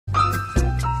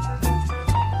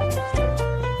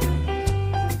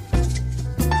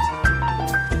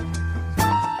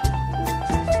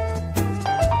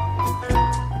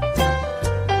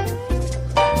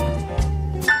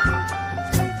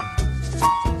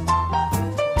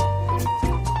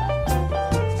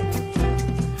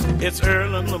It's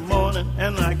early in the morning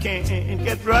and I can't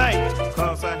get right,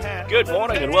 'cause I had... Good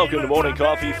morning and welcome to Morning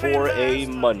Coffee for a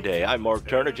Monday. I'm Mark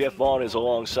Turner. Jeff Vaughn is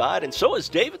alongside, and so is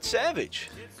David Savage.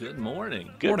 Good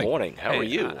morning. Good morning. How are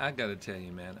you? I got to tell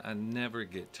you, man, I never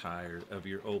get tired of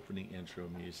your opening intro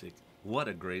music. What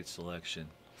a great selection.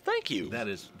 Thank you. That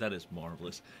is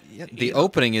marvelous. Yeah, the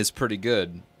opening is pretty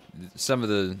good. Some of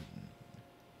the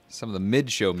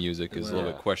mid-show music is a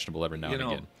little bit questionable every now and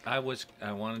again. I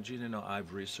wanted you to know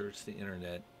I've researched the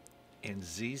internet, and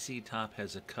ZZ Top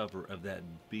has a cover of that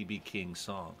B.B. King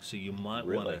song, so you might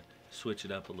want to switch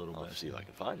it up a little I'll bit. see if I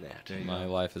can find that. My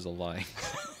life is a lie.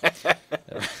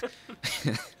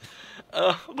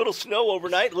 A little snow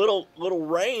overnight, little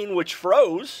rain, which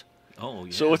froze. Oh,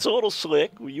 yeah. So it's a little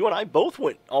slick. You and I both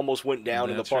almost went down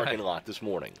in the That's parking right. lot this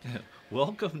morning.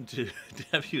 Welcome to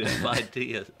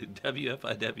WFIW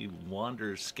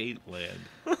Wander Skateland.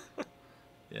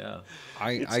 Yeah.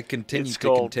 I continue it's to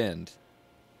called- contend.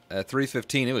 At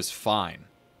 3:15, it was fine.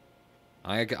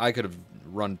 I could have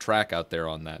run track out there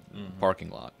on that parking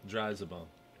lot. Dry as a bone.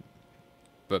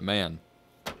 But, man,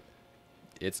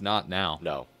 it's not now.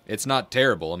 No. It's not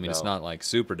terrible. I mean, it's No. not, like,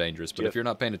 super dangerous. But Jeff- if you're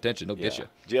not paying attention, it'll get you.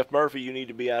 Jeff Murphy, you need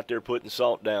to be out there putting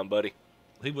salt down, buddy.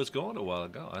 He was going a while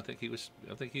ago. I think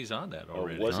he's on that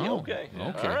already. Was he? Oh, Okay.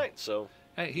 okay. All right. So,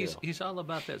 Hey, he's all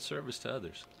about that service to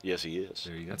others. yes, he is.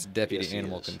 There you go. That's Deputy Yes, he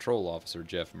Animal is. Control Officer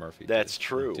Jeff Murphy. That's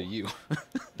true. To you.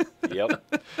 Yep.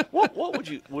 What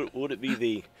would it be,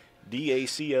 the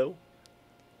DACO?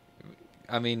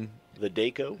 I mean, The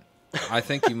DACO? I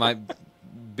think you might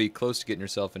be close to getting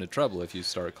yourself into trouble if you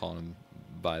start calling him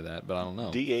by that, but I don't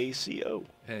know. DACO.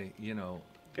 Hey,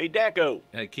 Hey, DACO.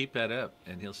 hey, keep that up,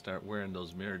 and he'll start wearing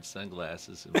those mirrored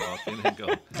sunglasses and walk in and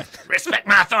go, Respect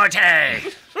my authority!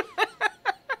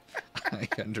 I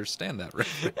understand that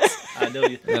reference. I know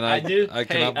you. And I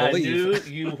cannot believe-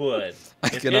 you would.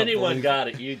 If cannot anyone believe got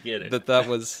it, you'd get it. that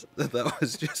was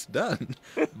just done.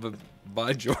 But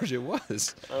by George, it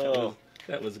was. Oh,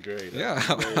 That was great. Yeah.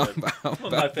 How about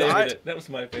That was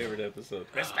my favorite episode.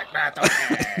 Respect my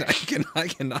authority! I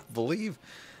cannot believe.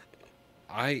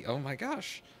 Oh my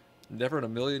gosh. Never in a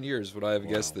million years would I have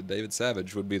guessed that David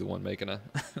Savage would be the one making a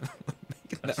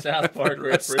South Park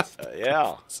reference.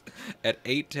 yeah. at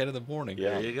 8:10 in the morning.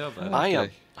 Yeah. There you go, bud.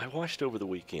 Okay. I watched over the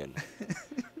weekend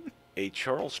a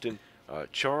Charlton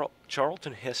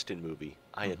Heston movie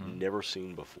I had never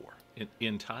seen before.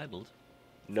 Entitled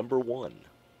Number one.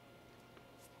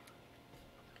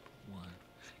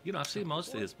 one. I've seen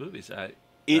most of his movies.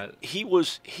 He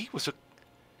was a.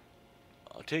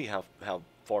 I'll tell you how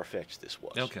far-fetched this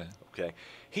was. Okay. Okay.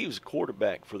 He was a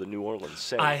quarterback for the New Orleans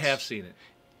Saints. I have seen it.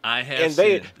 And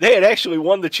they had actually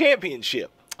won the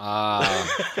championship.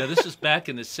 Ah, Now, this is back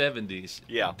in the 70s.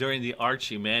 Yeah. During the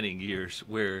Archie Manning years,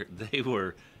 where they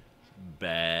were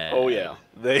bad. Oh yeah,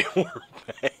 they were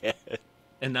bad.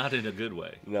 And not in a good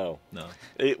way. No, No.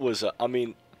 it was. I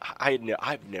mean,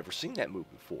 I've never seen that movie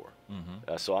before.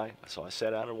 So I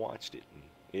sat down and watched it, and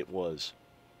it was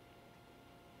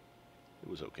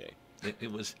okay.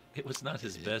 It was not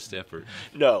his best effort.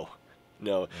 No,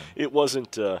 it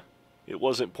wasn't. It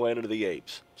wasn't Planet of the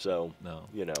Apes. So No.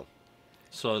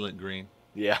 Soylent Green.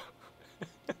 Yeah.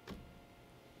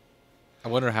 I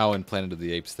wonder how in Planet of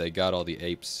the Apes they got all the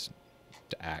apes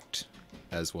to act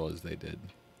as well as they did.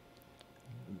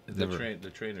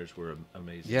 The trainers were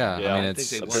amazing. Yeah, Yeah. I mean I it's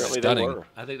think they Apparently stunning. they were.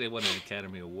 I think they won an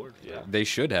Academy Award for that. They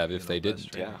should have if they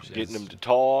best didn't. Yeah, trainers, yes. getting them to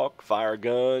talk, fire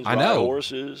guns, I ride know.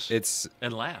 horses. It's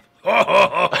And laugh.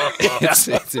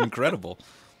 it's incredible.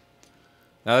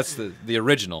 Now that's the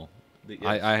original.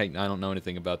 I don't know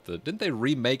anything about the. Didn't they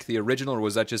remake the original, or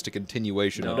was that just a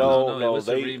continuation of it? No, it was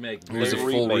they- a remake. It was a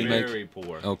Very, full remake. Very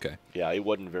poor. Okay. Yeah, it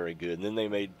wasn't very good. And then they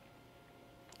made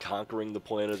Conquering the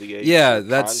Planet of the Apes. Yeah, or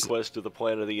that's- Conquest of the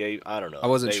Planet of the Apes. I don't know. I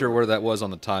wasn't They sure were- where that was on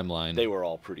the timeline. They were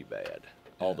all pretty bad.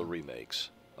 All the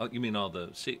remakes. Oh, you mean all the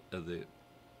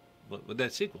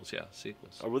that sequels? Yeah,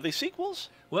 sequels. Or were they sequels?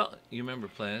 Well, you remember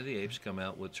Planet of the Apes come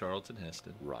out with Charlton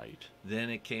Heston. Right. Then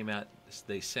it came out.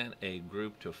 They sent a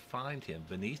group to find him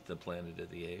beneath the Planet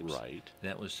of the Apes. Right. And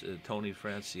that was Tony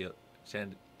Francisco,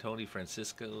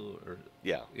 or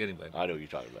Yeah. anyway. I know what you're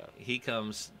talking about. He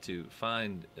comes to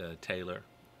find Taylor,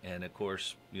 and of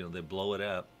course, they blow it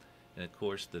up. And of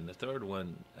course, then the third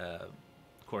one,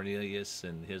 Cornelius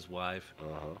and his wife,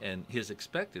 and his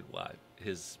expected wife,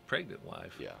 his pregnant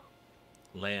wife, Yeah.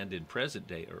 land in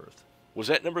present-day Earth. Was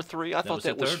that number 3? I thought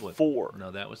that the was third one. 4.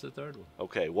 No, that was the third one.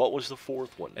 Okay, what was the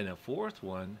 4th one? And the fourth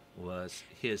one was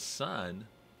his son,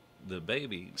 the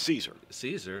baby, Caesar.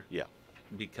 Caesar, Yeah.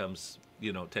 becomes,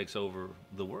 takes over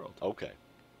the world. Okay.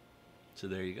 So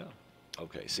there you go.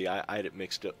 Okay. See, I had it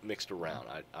mixed around.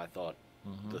 I thought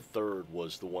the third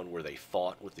was the one where they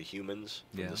fought with the humans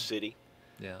from the city.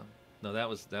 Yeah. No, that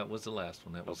was the last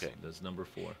one. That was Okay. That's number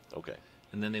 4. Okay.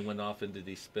 And then they went off into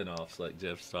these spin-offs like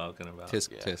Jeff's talking about.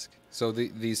 Tisk. So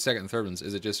these second and third ones,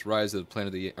 is it just Rise of Planet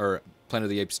of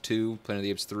the Apes 2, Planet of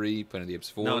the Apes 3, Planet of the Apes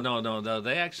 4? No.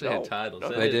 They actually had titles. No,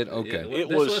 they did? Okay. This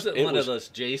wasn't one of those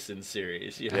Jason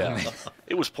series. You know? Yeah.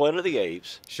 It was Planet of the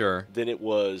Apes. Sure. Then it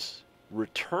was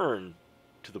Return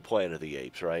to the Planet of the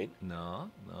Apes, right? No.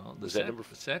 The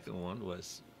second one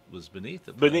was Beneath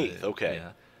the Planet. Beneath, okay.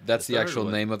 Yeah. That's the third actual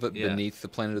one, name of it, yeah. Beneath the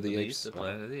Planet of the Beneath Apes? the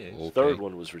Planet of the Apes. Okay. Third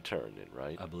one was Return, then,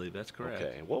 right? I believe that's correct.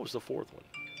 Okay. And what was the fourth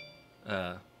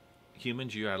one?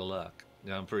 Humans, you're out of luck.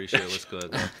 Yeah, I'm pretty sure it was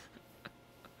good.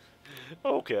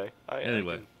 Okay.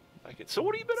 Anyway. I can. So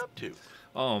what have you been up to?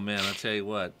 Oh man, I'll tell you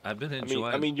what. I've been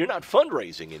enjoying. I mean, you're not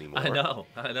fundraising anymore. I know.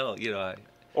 You know,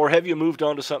 Or have you moved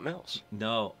on to something else?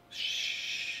 No.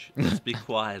 Shh. Let's be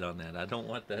quiet on that. I don't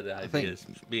want that idea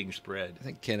being spread. I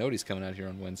think Ken Odie's coming out here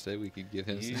on Wednesday. We could give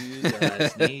him You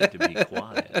guys need to be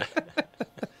quiet.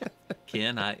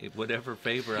 Ken, whatever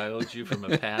favor I owed you from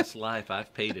a past life,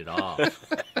 I've paid it off.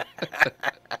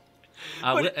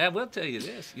 I will tell you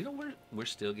this. You know, we're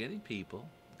still getting people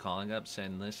calling up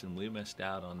saying, listen, we missed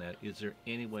out on that. Is there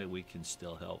any way we can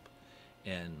still help?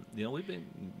 And, you know, we've been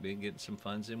getting some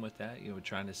funds in with that. You know, we're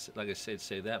trying to, like I said,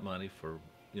 save that money for,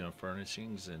 you know,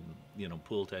 furnishings and, you know,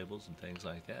 pool tables and things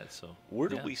like that. So where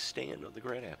do we stand on the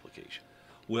grant application?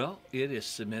 Well, it is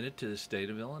submitted to the state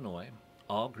of Illinois.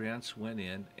 All grants went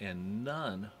in, and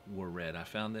none were read. I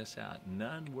found this out.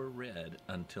 None were read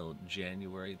until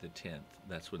January the 10th.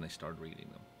 That's when they started reading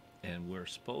them. And we're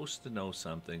supposed to know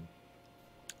something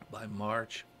by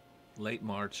March, late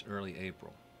March, early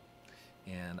April.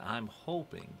 And I'm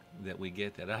hoping that we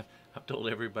get that. I've told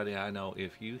everybody I know,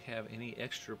 if you have any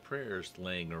extra prayers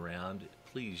laying around,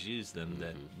 please use them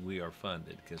that we are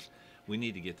funded, because we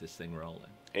need to get this thing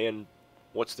rolling. And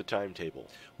what's the timetable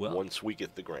once we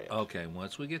get the grant? Okay,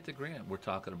 once we get the grant, we're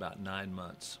talking about 9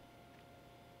 months.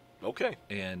 Okay.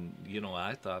 And, you know,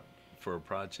 I thought for a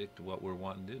project, what we're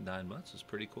wanting to do, 9 months is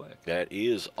pretty quick. That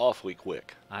is awfully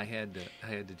quick. I had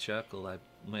to chuckle. I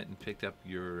went and picked up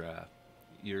your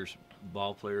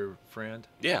ball player friend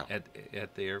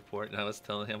at the airport, and I was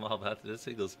telling him all about this.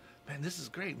 He goes, man, this is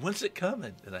great. When's it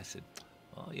coming? And I said,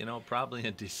 well, you know, probably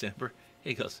in December.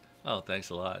 He goes, oh,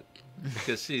 thanks a lot.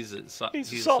 Because he's a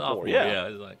sophomore. Yeah.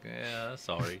 He's like, yeah,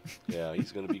 sorry. Yeah,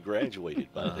 he's going to be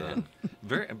graduated by then.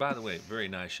 And by the way, very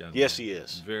nice young man. Yes, he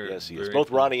is. Yes, he is.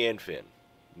 Both Ronnie and Finn.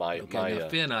 Now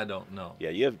Finn, I don't know. Yeah,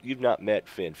 you've not met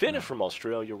Finn. Finn is from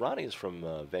Australia. Ronnie is from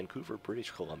Vancouver, British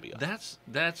Columbia. That's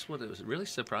what it was. It really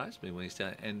surprised me when he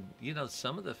said, and you know,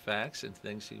 some of the facts and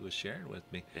things he was sharing with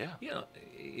me. Yeah. You know,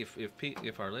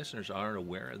 if our listeners aren't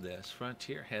aware of this,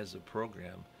 Frontier has a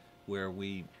program where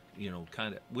we, you know,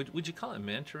 kind of would you call it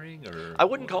mentoring or? I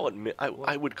wouldn't call it.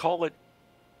 I would call it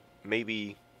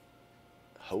maybe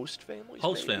host families.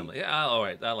 Host family. Yeah. All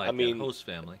right. I mean, host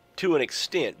family to an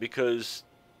extent, because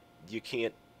you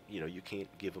can't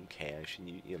give them cash,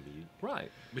 and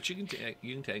right. But you can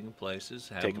take them places,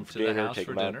 have take them to to dinner, the house take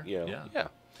for them dinner. out, yeah,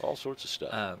 all sorts of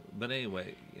stuff. But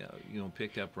anyway, you know,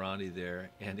 picked up Ronnie there,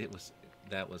 and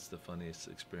that was the funniest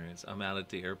experience. I'm out at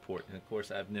the airport, and of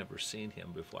course, I've never seen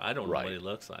him before. I don't know what he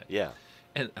looks like. Yeah.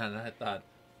 And I thought,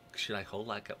 should I hold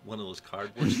like one of those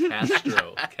cardboards,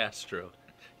 Castro?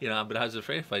 You know, but I was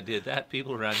afraid if I did that,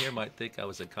 people around here might think I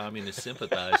was a communist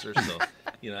sympathizer. So,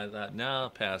 you know, I thought, no, I'll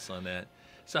pass on that.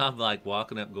 So I'm like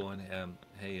walking up going,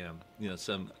 hey, you know,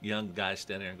 some young guy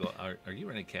standing there and go, are you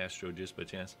running Castro just by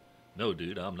chance? No,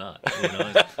 dude, I'm not. You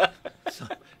know?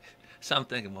 So I'm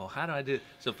thinking, well, how do I do it?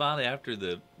 So finally, after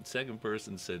the second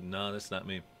person said, no, that's not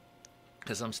me,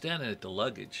 because I'm standing at the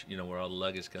luggage, you know, where all the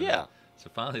luggage comes out.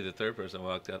 So finally, the third person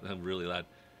walked up and I'm really loud,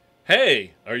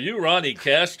 hey, are you Ronnie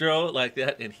Castro? Like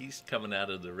that. And he's coming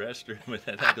out of the restroom and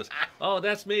then I goes, oh,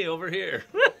 that's me over here.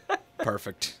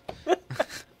 Perfect.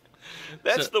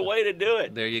 That's the way to do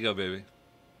it. There you go, baby.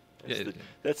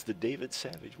 That's the David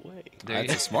Savage way.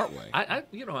 That's a smart way.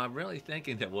 You know, I'm really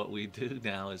thinking that what we do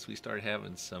now is we start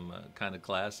having some kind of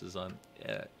classes on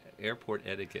airport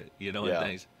etiquette, you know, and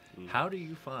things. Mm-hmm. How do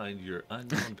you find your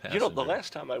unknown passenger? You know, the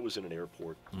last time I was in an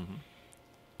airport,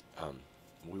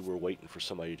 we were waiting for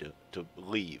somebody to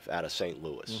leave out of St.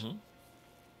 Louis.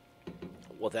 Mm-hmm.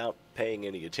 Without paying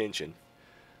any attention,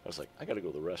 I was like, I got to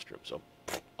go to the restroom. So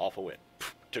off I went.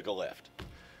 Took a left.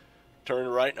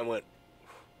 Turned right, and I went,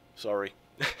 sorry.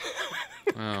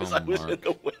 Because I was in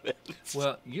the women's.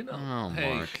 Well, you know,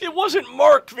 hey. Mark. It wasn't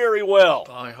marked very well.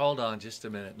 Oh, hold on just a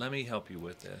minute. Let me help you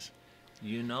with this.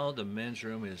 You know the men's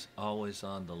room is always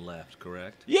on the left,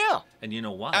 correct? Yeah. And you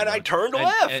know why? And I don't- turned and-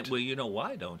 left. And, well, you know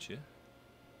why, don't you?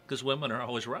 Because women are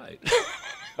always right.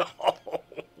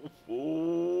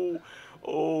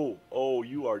 Oh,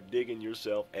 you are digging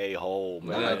yourself a hole,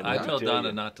 man. Well, I let me told tell Donna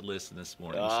you. not to listen this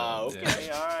morning. Ah, so, okay,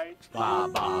 yeah. all right. Ba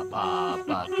ba ba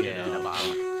buck it up.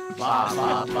 Ba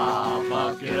ba ba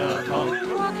buck it up. Buck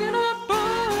it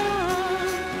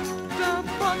up,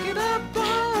 buck it up,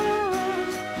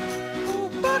 oh,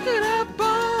 buck it up.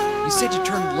 You said you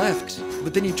turned left,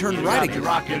 but then you turned right again.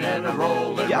 Rocking and a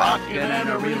rolling, Yeah. rocking and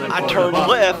a reeling. I for the turned buck.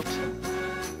 left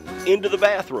into the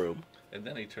bathroom, And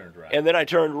then he turned right. and then I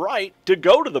turned right to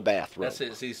go to the bathroom. That's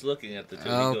it. He's looking at the two. He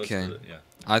Okay. goes to the, yeah.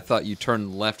 I thought you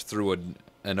turned left through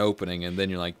an opening, and then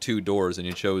you're like 2 doors, and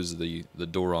you chose the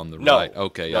door on the No. right.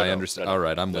 Okay, No, I no, understand. no, All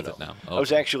right, I'm no, with no. it now. I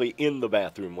was Okay. actually in the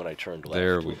bathroom when I turned left.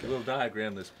 There we go. We'll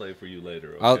diagram this play for you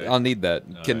later. Okay? I'll need that.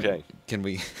 Okay. Can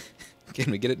we can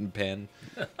we get it in pen?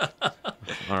 All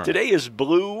right. Today is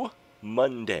Blue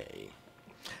Monday.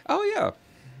 Oh yeah,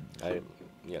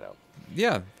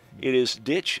 yeah. It is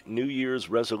Ditch New Year's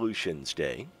Resolutions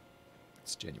Day.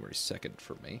 It's January 2nd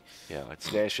for me. Yeah,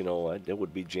 it's national. That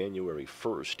would be January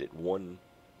 1st at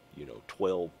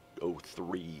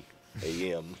 12:03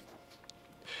 a.m.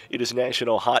 It is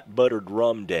National Hot Buttered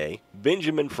Rum Day,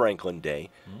 Benjamin Franklin Day,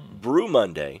 Brew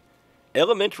Monday,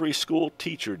 Elementary School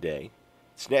Teacher Day.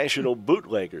 It's National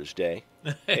Bootleggers Day.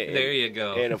 There you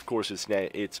go. And of course,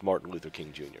 it's Martin Luther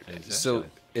King Jr. Day. Exactly. So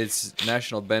it's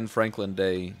National Ben Franklin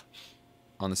Day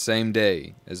on the same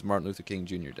day as Martin Luther King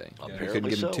Jr. Day. You Apparently couldn't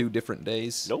give him so. 2 different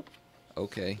days? Nope,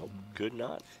 Okay. could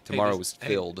not. Tomorrow does- was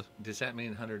filled. Does that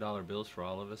mean $100 bills for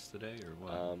all of us today, or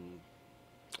what?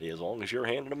 As long as you're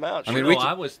handing them out. I sure. mean, we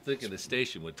I was thinking the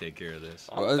station would take care of this.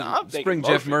 I'm Let's thinking bring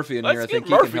Jeff Murphy in Let's here. I get think he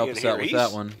can Murphy help in us out here. with that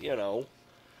He's, one.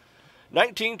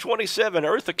 1927,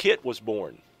 Eartha Kitt was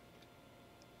born.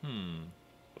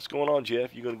 What's going on,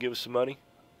 Jeff? You going to give us some money?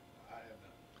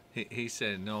 He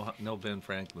said no Ben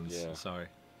Franklin's. Yeah. Sorry.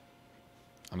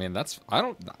 I mean,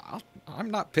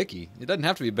 I'm not picky. It doesn't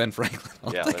have to be Ben Franklin.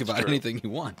 I'll Yeah, think that's about true. anything you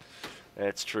want.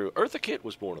 That's true. Eartha Kitt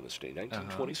was born on this day,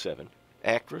 1927.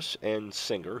 Actress and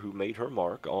singer who made her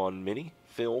mark on many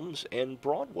films and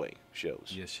Broadway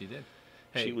shows. Yes, she did.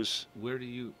 She Hey, was- Where do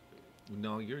you?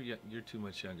 No, you're too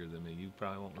much younger than me. You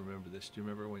probably won't remember this. Do you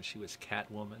remember when she was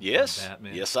Catwoman? Yes. In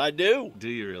Batman? Yes, I do. Do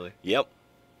you really? Yep.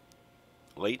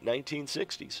 Late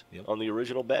 1960s. Yep. On the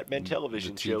original Batman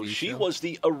television show. TV She show? was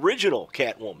the original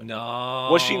Catwoman. No.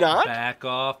 Was she not? Back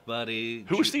off, buddy.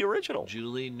 Who was the original?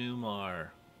 Julie Newmar.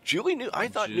 Julie New. I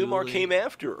thought Newmar Julie- came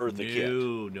after Eartha Kitt.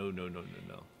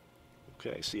 No.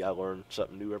 Okay, see, I learn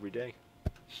something new every day.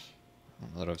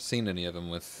 Not that I've seen any of them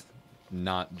with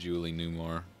not Julie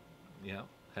Newmar. Yeah,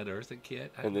 had Eartha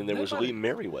Kitt. And then there was Nobody- Lee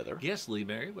Merriweather. Yes, Lee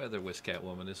Merriweather was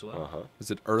Catwoman as well. Uh-huh. Is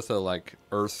it Eartha like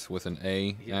Earth with an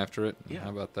A Yeah. after it? Yeah. How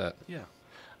about that? Yeah.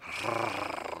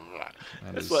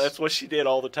 That's what she did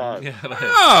all the time. Yeah.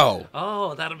 Oh!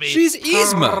 Oh, that'll be. She's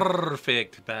Yzma.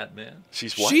 Perfect, Batman.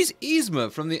 She's what? She's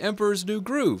Yzma from The Emperor's New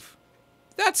Groove.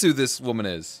 That's who this woman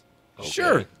is.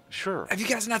 Sure. Sure. Have you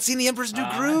guys not seen The Emperor's New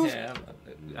Groove? I have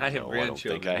No, I don't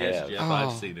grandchildren. think I Yes, have. Jeff, Oh,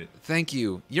 I've seen it. Thank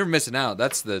you. You're missing out.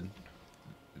 That's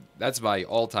my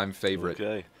all-time favorite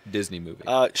Okay. Disney movie.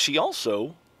 She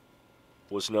also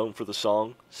was known for the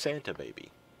song Santa Baby.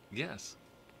 Yes.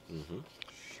 Mm-hmm.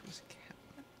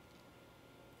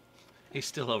 He's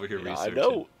still over here Yeah, I researching.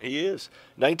 know, he is.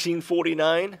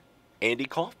 1949, Andy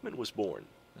Kaufman was born.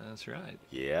 That's right.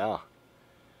 Yeah.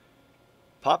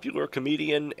 Popular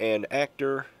comedian and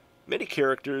actor, many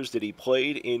characters that he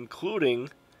played, including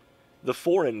the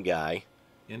foreign guy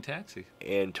In Taxi.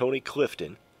 and Tony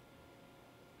Clifton.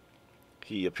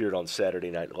 He appeared on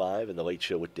Saturday Night Live and The Late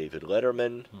Show with David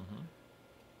Letterman. Mm-hmm.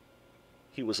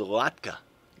 He was Latka,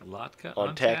 Latka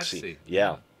On Taxi.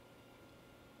 Yeah.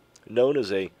 known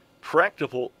as a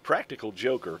practical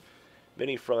joker.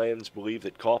 Many fans believe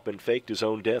that Kaufman faked his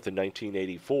own death in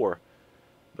 1984,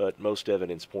 but most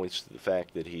evidence points to the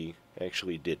fact that he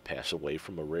actually did pass away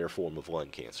from a rare form of lung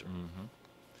cancer. Mm-hmm.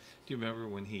 Do you remember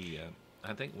when he,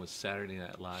 I think it was Saturday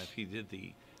Night Live,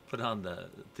 he put on the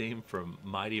theme from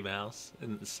Mighty Mouse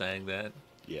and sang that?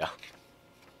 Yeah.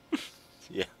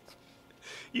 Yeah.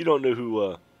 You don't know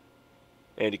who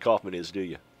Andy Kaufman is, do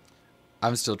you?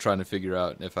 I'm still trying to figure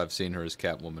out if I've seen her as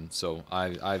Catwoman, so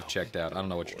I've checked out. I don't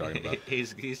know what you're talking about.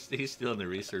 He's still in the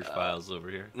research files over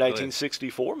here. Go ahead.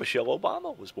 1964, Michelle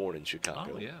Obama was born in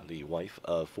Chicago. Oh, yeah. The wife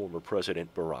of former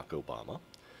President Barack Obama.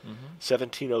 Mm-hmm.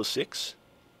 1706,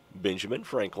 Benjamin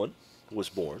Franklin was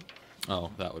born. Oh,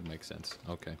 that would make sense.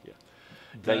 Okay.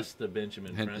 That's the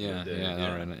Benjamin Franklin Yeah, did.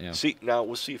 yeah, all right, yeah. See, now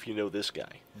we'll see if you know this guy.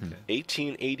 Okay.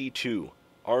 1882,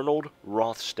 Arnold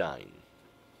Rothstein.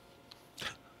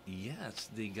 Yes,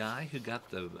 the guy who got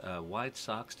the White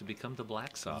Sox to become the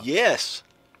Black Sox. Yes,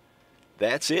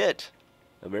 that's it.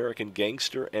 American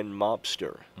gangster and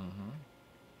mobster.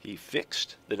 He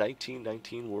fixed the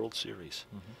 1919 World Series.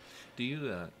 Do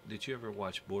you did you ever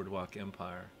watch Boardwalk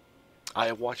Empire? I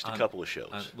have watched a couple of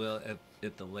shows. Well,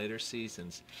 at the later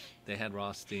seasons, they had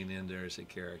Rothstein in there as a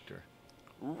character.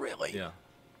 Really? Yeah.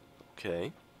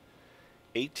 Okay.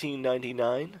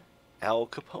 1899, Al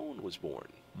Capone was born.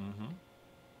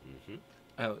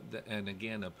 And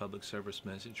again, a public service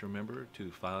message. Remember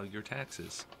to file your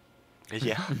taxes.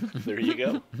 Yeah, there you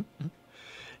go.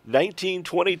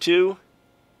 1922,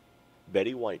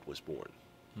 Betty White was born.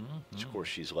 Which, of course,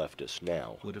 she's left us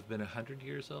now. Would have been 100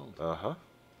 years old. Uh-huh.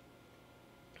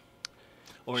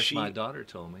 Or as my daughter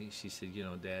told me, she said, you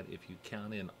know, Dad, if you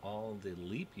count in all the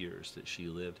leap years that she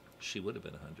lived, she would have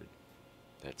been 100.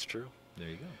 That's true. There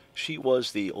you go. She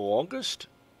was had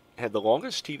the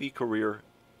longest TV career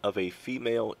of a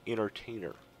female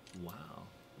entertainer. Wow.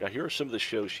 Now, here are some of the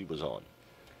shows she was on.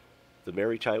 The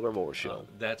Mary Tyler Moore Show.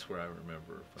 That's where I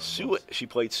remember from. She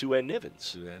played Sue Ann Nivens.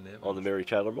 Sue Ann Nivens. On the Mary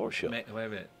Tyler Moore Show. Wait a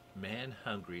minute.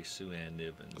 Man-hungry Sue Ann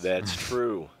Nivens. That's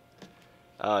true.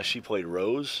 She played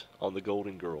Rose on The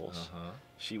Golden Girls.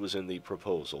 She was in The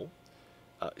Proposal.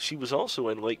 She was also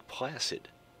in Lake Placid.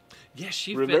 Yes,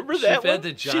 she Remember fed, that she fed one?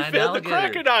 the She giant fed the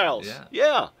alligator. crocodiles.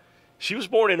 Yeah. She was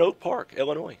born in Oak Park,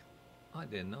 Illinois. Oh, I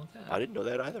didn't know that. I didn't know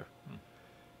that either.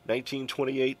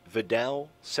 1928, Vidal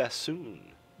Sassoon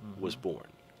was born.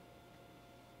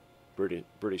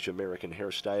 British-American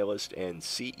hairstylist and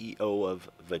CEO of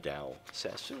Vidal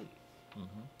Sassoon.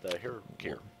 The hair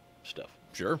care stuff.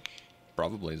 Sure.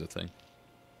 Probably is a thing.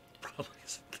 Probably.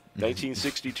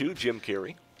 1962, Jim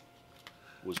Carrey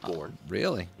was born.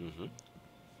 Really?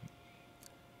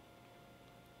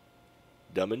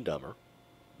 Dumb and Dumber,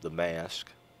 The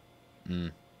Mask.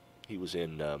 He was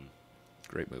in.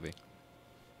 Great movie.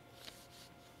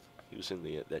 He was in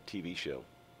that TV show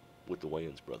with the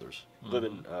Wayans brothers.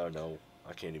 Living. No,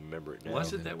 I can't even remember it now.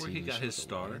 Wasn't that where he got his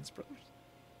start?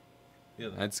 Yeah.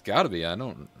 It's got to be. I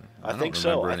don't think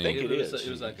so. remember I any. think it is. It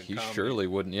was like a He comedy. surely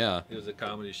wouldn't. Yeah. It was a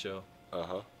comedy show.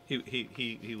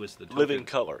 He was the token, Living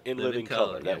Color. In Living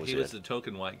Color. Yeah, That was he it. was the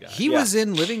token white guy. He was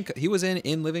in Living. He was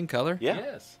in Living Color. Yeah.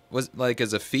 Yes. Was like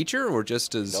as a feature or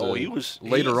just as? No, he was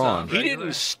later on. He Regular.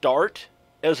 didn't start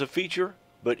as a feature,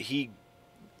 but he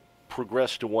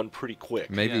progressed to one pretty quick.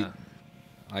 Maybe. Yeah.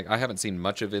 I haven't seen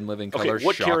much of In Living Color.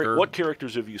 Okay, Shocker. what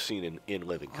characters have you seen in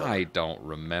Living Color? I don't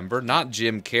remember. Not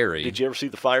Jim Carrey. Did you ever see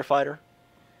The Firefighter?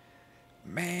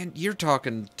 Man, you're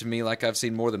talking to me like I've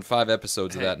seen more than 5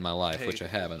 episodes of that in my life, Hey, which I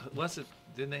haven't.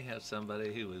 Didn't they have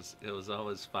somebody who was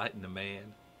always fighting the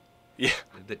man? Yeah.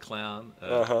 The clown.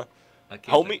 I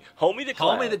can't Homie the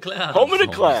Clown. Homie the Clown. Homie the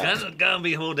Clown. Gonna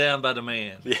be held down by the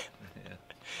man. Yeah.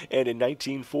 And in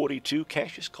 1942,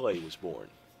 Cassius Clay was born,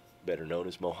 better known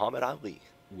as Muhammad Ali.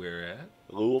 Where at?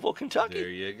 Louisville, Kentucky. There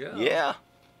you go. Yeah.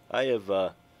 I have,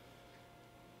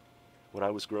 when I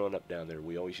was growing up down there,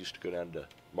 we always used to go down to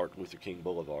Martin Luther King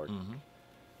Boulevard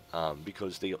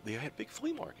because they had a big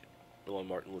flea market along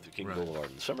Martin Luther King Boulevard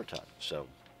in the summertime. So,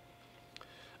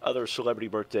 other celebrity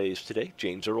birthdays today,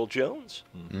 James Earl Jones,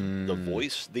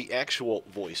 the actual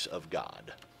voice of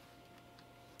God.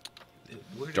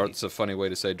 Darth's a funny way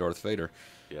to say Darth Vader.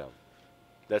 Yeah,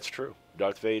 that's true.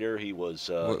 Darth Vader, he was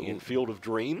in Field of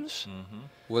Dreams.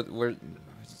 Where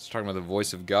it's talking about the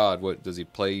voice of God. What does he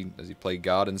play? Does he play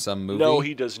God in some movie? No,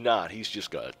 he does not. He's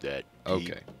just got that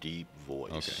deep, Okay. deep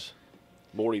voice. Okay.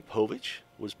 Maury Povich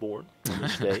was born on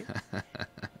this day.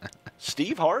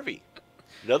 Steve Harvey,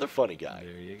 another funny guy.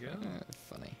 There you go.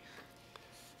 Funny.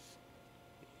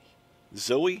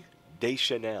 Zoe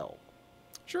Deschanel.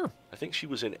 Sure. I think she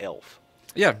was in Elf.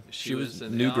 Yeah, she was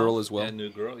in New Elf Girl as well. And New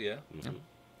Girl, yeah.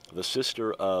 The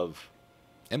sister of,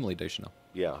 Emily Deschanel.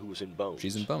 yeah, who was in Bones.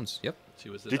 She's in Bones. Yep. She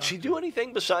was. The Did she doctor. do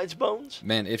anything besides Bones?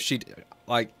 Man, if she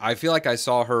I feel like I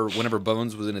saw her whenever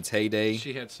Bones was in its heyday.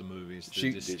 She had some movies. That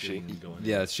She- just Did she? didn't go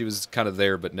anywhere. Yeah, she was kind of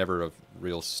there, but never a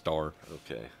real star,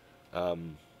 Okay.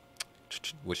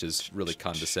 which is really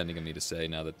condescending of me to say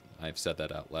now that I've said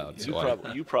that out loud. You,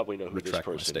 So you probably know who this retract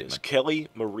my person is. statement. Kelly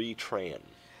Marie Tran.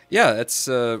 yeah, that's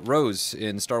Rose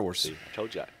in Star Wars. See,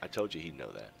 I told you he'd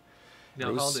know that. Now,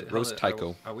 Rose- hold it, Rose hold it.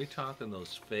 Tycho. Are we talking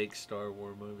those fake Star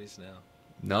Wars movies now?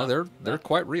 No, they're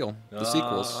quite real. The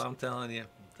sequels. I'm telling you.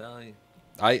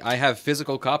 I have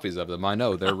physical copies of them. I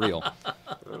know they're real.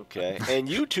 Okay. And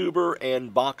YouTuber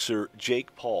and boxer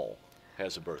Jake Paul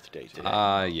has a birthday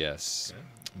today. Yes.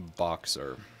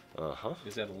 Boxer. Uh-huh.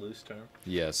 Is that a loose term?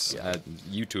 Yes. Yeah.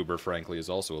 YouTuber, frankly, is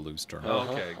also a loose term. Oh,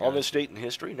 okay, On got this date in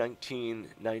history,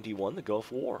 1991, the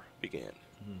Gulf War began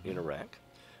in Iraq.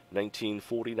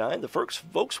 1949, the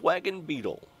first Volkswagen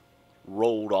Beetle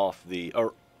rolled off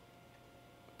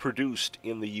produced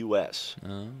in the U.S.,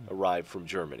 arrived from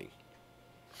Germany.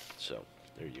 So,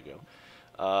 there you go.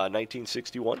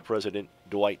 1961, President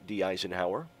Dwight D.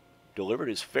 Eisenhower delivered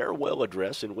his farewell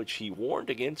address in which he warned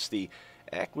against the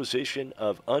acquisition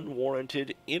of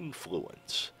unwarranted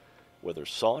influence, whether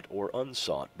sought or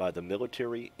unsought, by the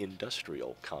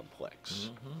military-industrial complex.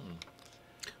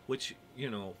 Which,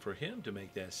 for him to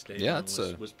make that statement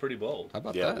Yeah, was pretty bold. How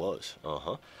about Yeah, that? it was.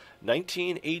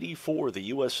 1984, the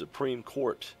U.S. Supreme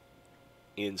Court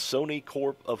in Sony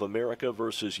Corp of America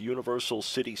versus Universal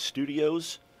City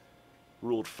Studios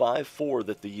ruled 5-4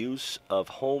 that the use of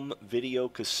home video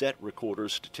cassette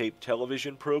recorders to tape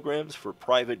television programs for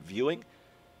private viewing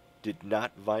did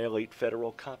not violate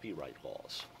federal copyright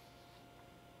laws.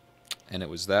 And it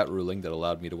was that ruling that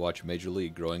allowed me to watch Major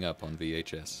League growing up on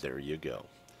VHS. There you go.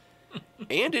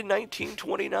 And in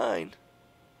 1929,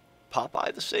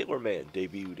 Popeye the Sailor Man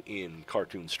debuted in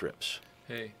cartoon strips.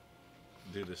 Hey,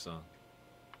 do the song.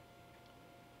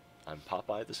 I'm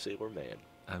Popeye the Sailor Man.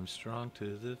 I'm strong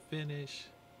to the finish,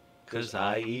 'Cause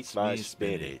I eat my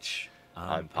spinach.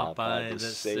 I'm Popeye the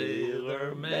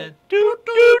Sailor Man. Doot,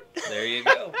 doot. There you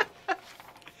go.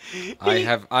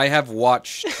 I have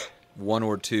watched one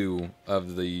or two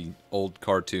of the old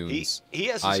cartoons. He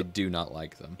has I do not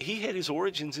like them. he had his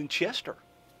origins in Chester.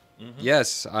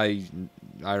 Yes, I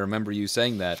remember you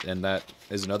saying that, and that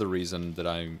is another reason that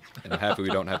I'm happy we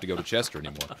don't have to go to Chester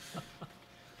anymore.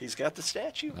 He's got the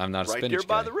statue. I'm not a right spinach there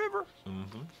by guy. the river.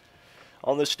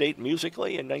 On this date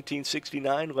musically, in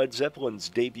 1969, Led Zeppelin's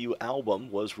debut album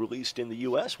was released in the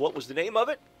U.S. What was the name of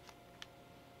it?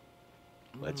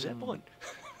 Led Zeppelin.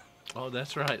 Oh,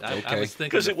 that's right. I Okay. was thinking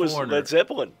Because the it was Foreigner. Led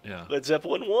Zeppelin. Yeah. Led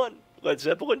Zeppelin 1, Led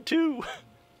Zeppelin 2.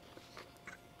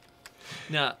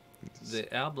 Now,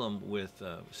 the album with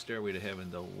Stairway to Heaven,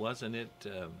 though, wasn't it?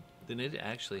 Didn't it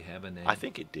actually have a name? I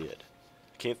think it did.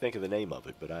 Can't think of the name of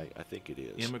it, but I think it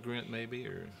is. Immigrant, maybe,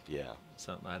 or Yeah.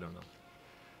 something. I don't know.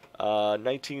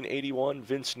 1981,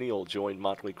 Vince Neil joined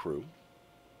Motley Crue.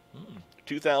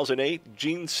 2008,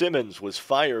 Gene Simmons was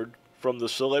fired from The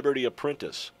Celebrity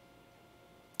Apprentice.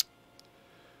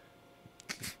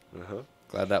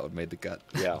 Glad that one made the cut.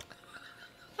 Yeah.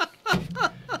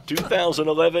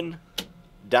 2011,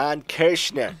 Don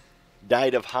Kirshner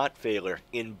died of heart failure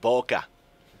in Boca.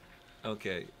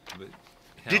 Okay, but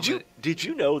how Did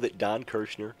you know that Don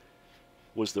Kirshner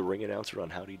was the ring announcer on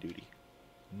Howdy Doody?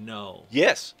 No.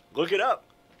 Yes. Look it up.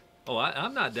 Oh,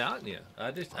 I'm not doubting you.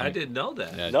 I didn't know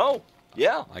that. Yeah, No.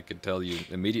 Yeah. I could tell you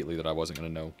immediately that I wasn't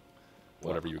going to know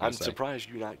whatever you were going I'm to say. surprised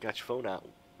you not got your phone out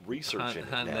researching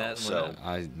Hunt it now. that one So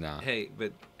up. Nah. Hey,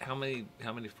 but how many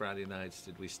Friday nights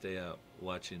did we stay up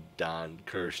watching Don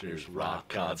Kirshner's rock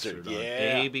concert. on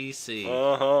Yeah. ABC?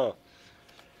 Uh-huh.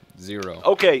 0.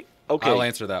 Okay. I'll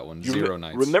answer that one. You 0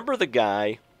 nights. Remember the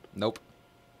guy Nope.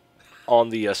 on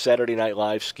the Saturday Night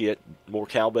Live skit, More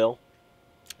Cowbell?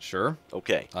 Sure.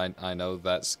 Okay. I know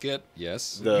that skit.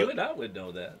 Yes. The- You and I would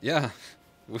know that. Yeah.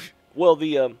 Well,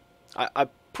 I'm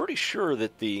pretty sure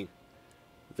that the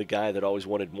guy that always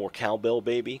wanted more cowbell,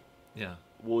 baby, Yeah.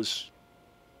 was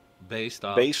Based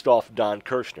off Don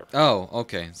Kirshner. Oh,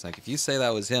 okay. It's like if you say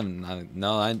that was him,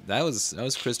 that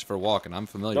was Christopher Walken. I'm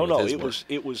familiar No, with his work.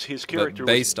 it was his character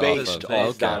based was off based of- off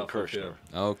okay. Don Off of Kirshner. him.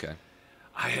 Okay.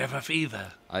 I have a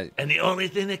fever, I and the only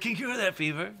thing that can cure that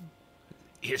fever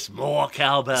is more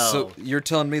cowbell. So you're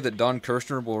telling me that Don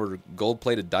Kirshner wore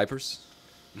gold-plated diapers?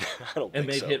 I don't and think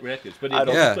made so. hit records, but I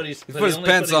don't- Yeah. but He he put his only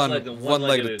pants on one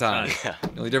leg at a time. Yeah.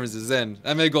 The only difference is then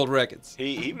I made gold records.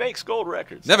 He makes gold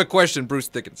records. Never questioned Bruce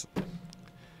Dickinson.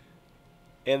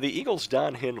 And the Eagles'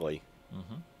 Don Henley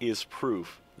Mm-hmm. is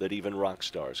proof that even rock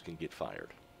stars can get fired.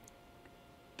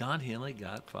 Don Henley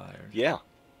got fired. Yeah.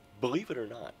 Believe it or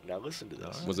not. Now listen to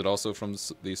this. Was it also from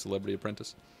the Celebrity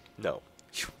Apprentice? No.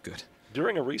 Phew, good.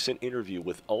 During a recent interview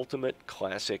with Ultimate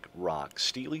Classic Rock,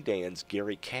 Steely Dan's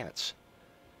Gary Katz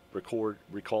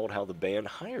recalled how the band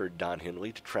hired Don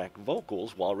Henley to track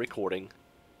vocals while recording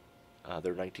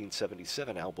their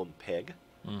 1977 album Peg,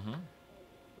 Mm-hmm.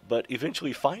 but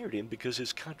eventually fired him because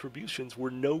his contributions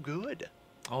were no good.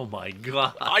 Oh my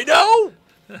God! I know!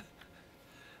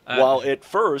 While at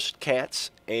first,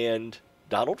 Katz and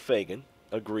Donald Fagen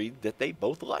agreed that they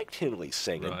both liked Henley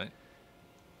singing. Right.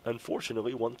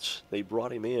 Unfortunately, once they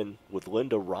brought him in with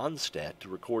Linda Ronstadt to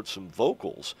record some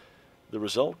vocals, the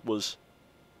result was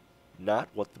not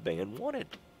what the band wanted.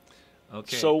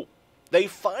 Okay. So they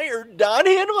fired Don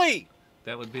Henley.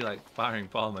 That would be like firing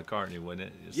Paul McCartney, wouldn't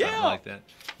it? Something Yeah. like that.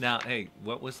 Now, hey,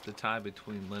 what was the tie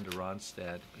between Linda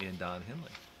Ronstadt and Don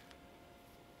Henley?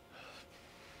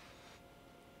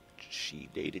 She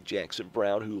dated Jackson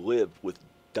Browne, who lived with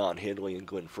Don Henley and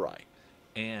Glenn Frey.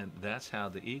 And that's how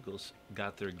the Eagles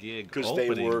got their gig. Because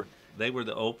opening. They were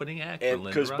the opening act for Linda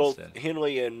because both Ronstadt.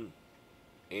 Henley and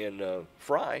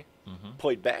Frey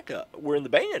played backup. Were in the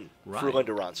band for Right.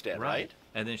 Linda Ronstadt, right?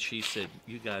 And then she said,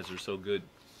 "You guys are so good,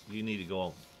 you need to go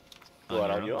on Go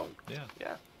out on your own. Yeah.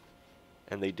 Yeah.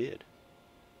 And they did.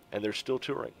 And they're still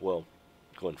touring. Well,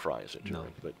 Glenn Frey isn't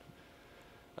touring, but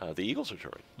the Eagles are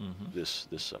touring this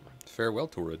summer. Farewell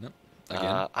tour, isn't it?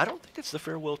 Again? I don't think it's the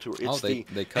farewell tour. It's they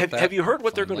cut that have you heard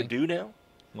what they're finally? going to do now?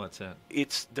 What's that?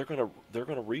 It's they're going to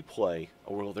replay,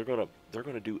 or they're going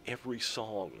to do every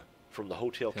song from the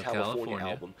Hotel California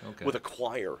album with a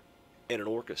choir and an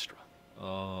orchestra.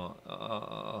 No.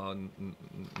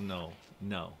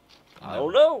 I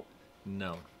don't know.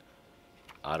 No.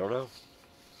 I don't know.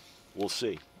 We'll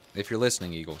see. If you're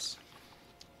listening, Eagles.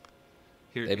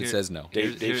 David says no.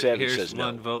 Dave Savage here's says no.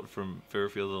 one vote from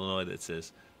Fairfield, Illinois that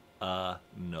says,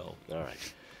 no. All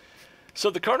right. So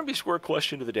the Carnaby Square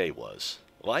question of the day was,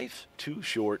 life too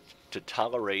short to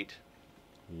tolerate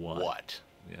what?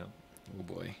 Yeah. Oh,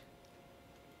 boy.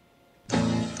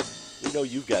 We know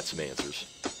you've got some answers.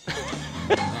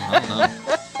 I don't know.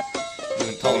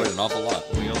 You can tolerate an awful lot.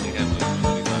 We only have 25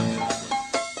 minutes left.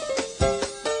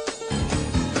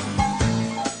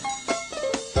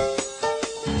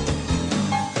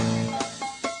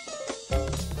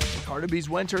 Carnaby's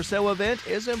winter sale event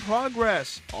is in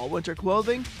progress. All winter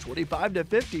clothing, 25 to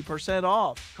 50%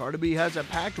 off. Carnaby has a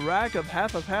packed rack of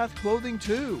half clothing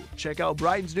too. Check out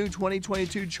Brighton's new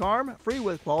 2022 Charm, free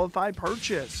with qualified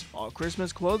purchase. All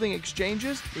Christmas clothing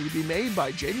exchanges need to be made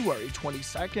by January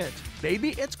 22nd.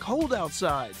 Baby, it's cold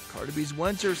outside. Carnaby's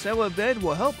winter sale event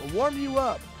will help warm you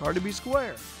up. Carnaby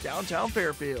Square, downtown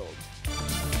Fairfield.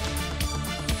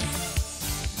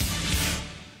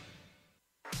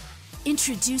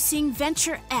 Introducing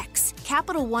Venture X,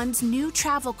 Capital One's new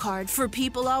travel card for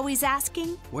people always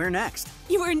asking, Where next?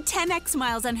 you earn 10x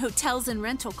miles on hotels and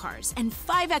rental cars, and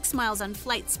 5x miles on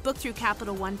flights booked through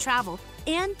Capital One Travel,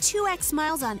 and 2x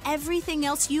miles on everything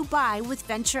else you buy with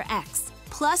Venture X.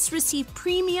 Plus, receive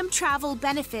premium travel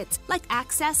benefits like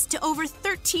access to over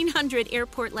 1,300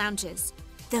 airport lounges.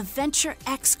 The Venture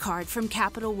X card from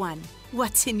Capital One.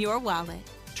 What's in your wallet?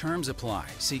 Terms apply.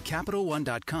 See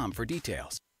CapitalOne.com for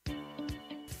details.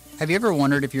 Have you ever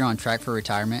wondered if you're on track for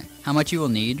retirement, how much you will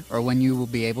need, or when you will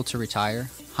be able to retire?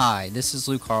 Hi, this is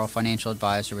Lou Carl, Financial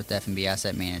Advisor with F&B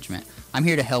Asset Management. I'm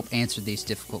here to help answer these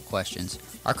difficult questions.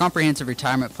 Our comprehensive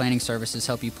retirement planning services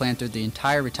help you plan through the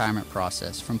entire retirement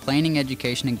process, from planning,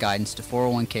 education, and guidance to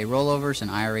 401k rollovers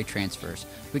and IRA transfers.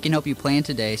 We can help you plan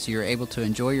today so you're able to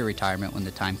enjoy your retirement when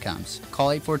the time comes. Call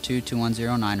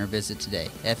 842-2109 or visit today.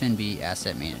 F&B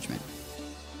Asset Management.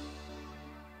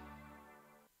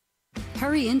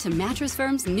 Hurry into Mattress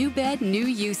Firm's New Bed, New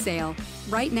You sale.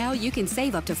 Right now, you can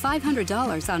save up to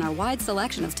 $500 on our wide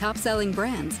selection of top-selling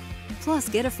brands. Plus,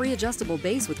 get a free adjustable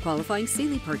base with qualifying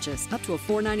Sealy purchase up to a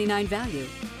 $4.99 value.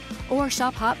 Or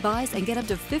shop Hot Buys and get up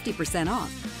to 50%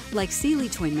 off, like Sealy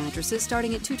twin mattresses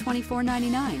starting at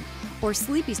 $224.99, or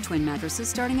Sleepy's twin mattresses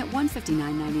starting at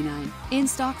 $159.99. In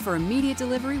stock for immediate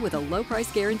delivery with a low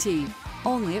price guarantee.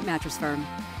 Only at Mattress Firm.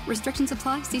 Restrictions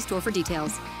apply. See store for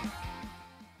details.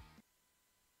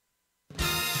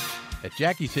 At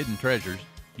Jackie's Hidden Treasures,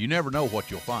 you never know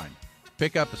what you'll find.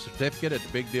 Pick up a certificate at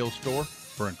the Big Deal Store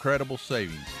for incredible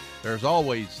savings. There's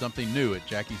always something new at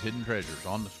Jackie's Hidden Treasures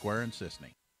on the Square in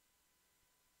Sisney.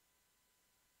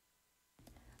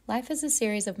 Life is a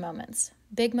series of moments.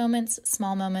 Big moments,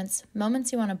 small moments,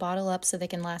 moments you want to bottle up so they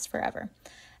can last forever.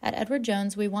 At Edward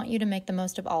Jones, we want you to make the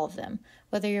most of all of them,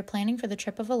 whether you're planning for the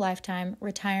trip of a lifetime,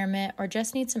 retirement, or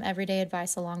just need some everyday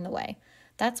advice along the way.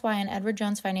 That's why an Edward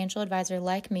Jones financial advisor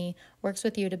like me works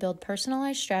with you to build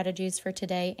personalized strategies for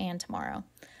today and tomorrow.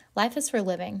 Life is for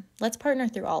living. Let's partner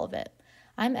through all of it.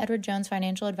 I'm Edward Jones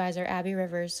financial advisor Abby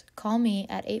Rivers. Call me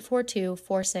at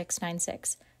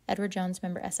 842-4696. Edward Jones,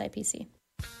 member SIPC.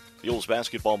 Yules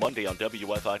Basketball Monday on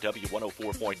WFIW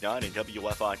 104.9 and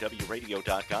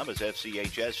WFIWradio.com as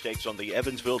FCHS takes on the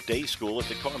Evansville Day School at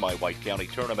the Carmi White County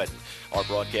Tournament. Our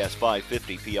broadcast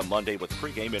 5:50 p.m. Monday with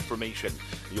pregame information.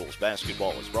 Yules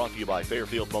Basketball is brought to you by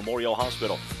Fairfield Memorial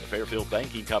Hospital, the Fairfield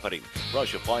Banking Company,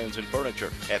 Rush Appliance and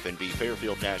Furniture, F&B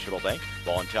Fairfield National Bank,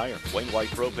 Vaughn Tire, Wainwright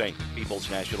Propane, People's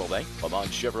National Bank, Lamont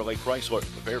Chevrolet Chrysler,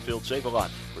 the Fairfield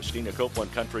Save-A-Lot, Christina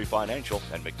Copeland Country Financial,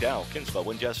 and McDowell, Kinslow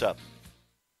and Jessup.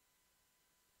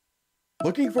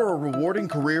 Looking for a rewarding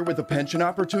career with a pension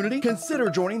opportunity?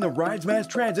 Consider joining the Rides Mass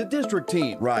Transit District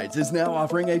team. Rides is now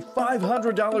offering a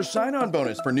 $500 sign-on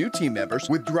bonus for new team members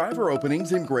with driver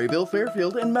openings in Grayville,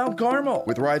 Fairfield, and Mount Carmel.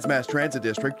 With Rides Mass Transit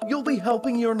District, you'll be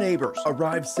helping your neighbors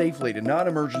arrive safely to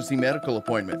non-emergency medical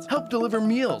appointments, help deliver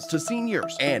meals to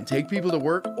seniors, and take people to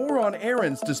work or on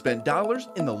errands to spend dollars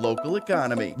in the local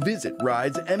economy. Visit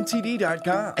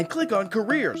ridesmtd.com and click on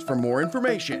Careers for more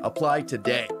information. Apply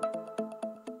today.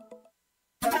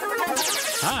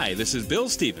 Hi, this is Bill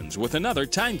Stevens with another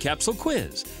time capsule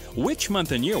quiz. Which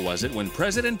month and year was it when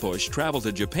President Bush traveled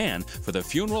to Japan for the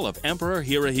funeral of Emperor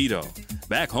Hirohito?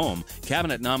 Back home,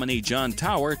 Cabinet nominee John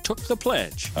Tower took the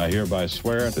pledge. I hereby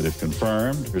swear that if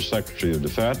confirmed as Secretary of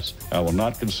Defense, I will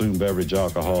not consume beverage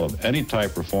alcohol of any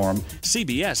type or form.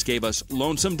 CBS gave us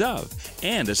Lonesome Dove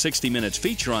and a 60 Minutes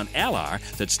feature on Alar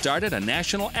that started a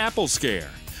national apple scare.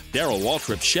 Darrell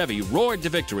Waltrip's Chevy roared to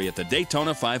victory at the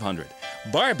Daytona 500.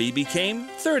 Barbie became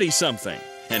 30-something.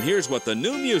 And here's what the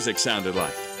new music sounded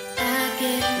like. I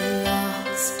get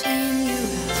lost in you.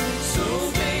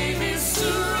 So baby,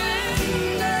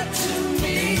 surrender to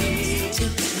me. I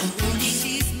wanna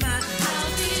keep my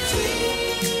heart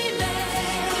dreaming.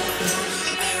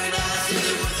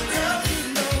 Girl,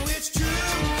 you know it's true.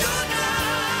 You're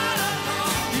not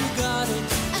alone. You got it. I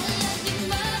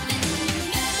love you more than you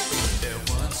ever. There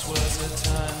once was a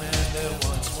time and there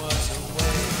once was a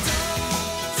way.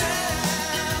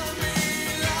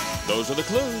 Those are the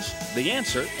clues. The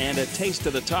answer and a taste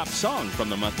of the top song from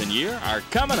the month and year are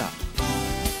coming up.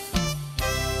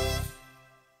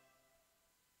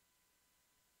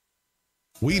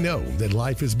 We know that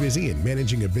life is busy and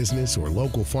managing a business or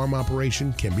local farm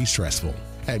operation can be stressful.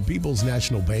 At People's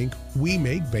National Bank, we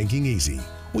make banking easy.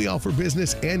 We offer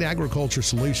business and agriculture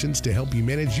solutions to help you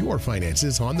manage your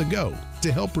finances on the go,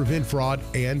 to help prevent fraud,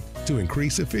 and to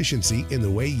increase efficiency in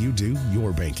the way you do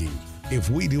your banking. If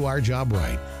we do our job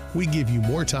right, we give you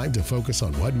more time to focus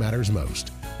on what matters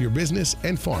most, your business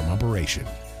and farm operation.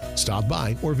 Stop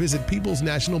by or visit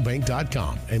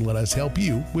peoplesnationalbank.com and let us help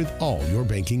you with all your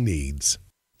banking needs.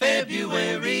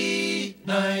 February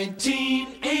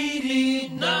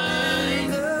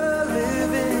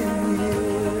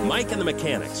 1989. Mike and the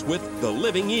Mechanics with The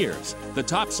Living Years, the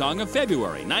top song of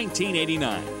February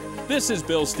 1989. This is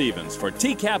Bill Stevens for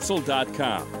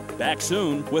tcapsule.com. Back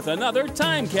soon with another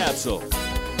time capsule.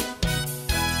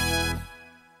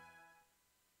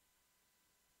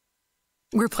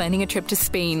 We're planning a trip to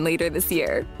Spain later this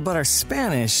year. But our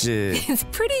Spanish is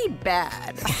pretty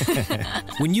bad.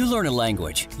 When you learn a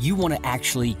language, you want to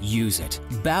actually use it.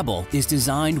 Babbel is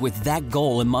designed with that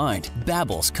goal in mind.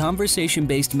 Babbel's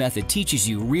conversation-based method teaches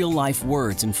you real-life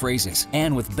words and phrases.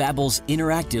 And with Babbel's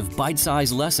interactive,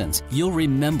 bite-sized lessons, you'll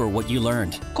remember what you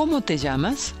learned. ¿Cómo te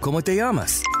llamas? ¿Cómo te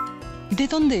llamas? ¿De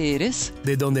dónde eres?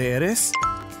 ¿De dónde eres?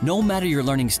 No matter your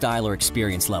learning style or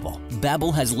experience level,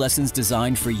 Babbel has lessons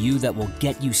designed for you that will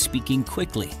get you speaking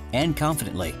quickly and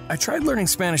confidently. I tried learning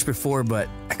Spanish before, but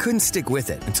I couldn't stick with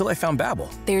it until I found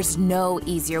Babbel. There's no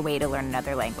easier way to learn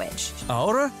another language.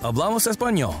 Ahora hablamos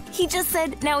español. He just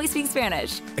said now we speak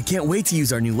Spanish. I can't wait to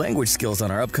use our new language skills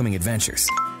on our upcoming adventures.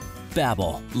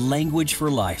 Babbel, language for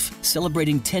life.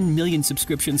 Celebrating 10 million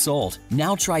subscriptions sold.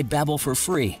 Now try Babbel for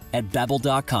free at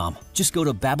Babbel.com. Just go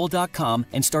to Babbel.com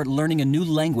and start learning a new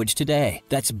language today.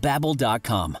 That's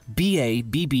Babbel.com.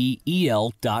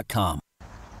 Babbel.com.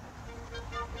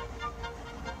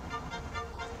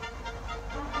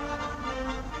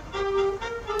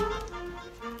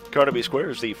 Carnaby Square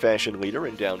is the fashion leader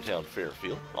in downtown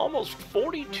Fairfield. Almost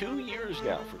 42 years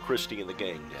now for Christy and the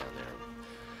gang down there.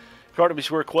 Carnaby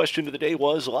Square question of the day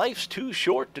was, life's too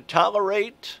short to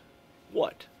tolerate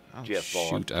what? Jeff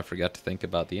Vaughn. Shoot, I forgot to think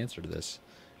about the answer to this.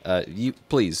 You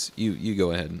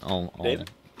go ahead. And I'll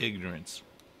Ignorance.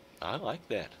 I like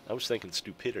that. I was thinking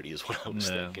stupidity is what I was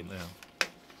thinking. No.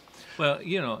 Well,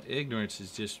 ignorance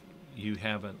is just you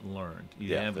haven't learned.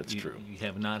 That's true. You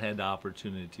have not had the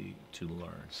opportunity to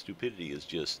learn. Stupidity is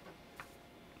just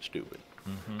stupid.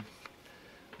 Mm-hmm.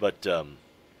 But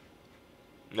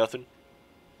nothing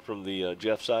from the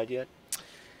Jeff side yet?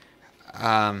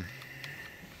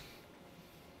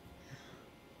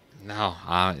 No,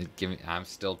 I'm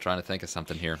still trying to think of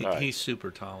something here. He's super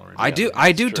tolerant. I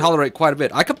do tolerate quite a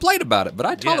bit. I complain about it, but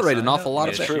I tolerate an awful lot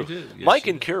of it. True. Yes, Mike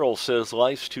and Carol says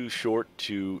life's too short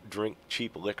to drink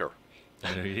cheap liquor.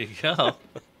 There you go.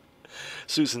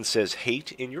 Susan says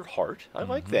hate in your heart. I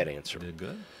like that answer. Did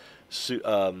good.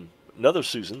 Another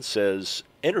Susan says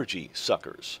energy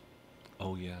suckers.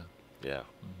 Oh, yeah. Yeah.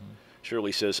 Mm-hmm.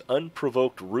 Shirley says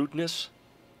unprovoked rudeness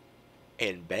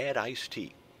and bad iced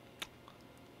tea.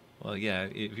 Well, yeah,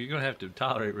 if you're going to have to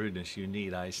tolerate rudeness, you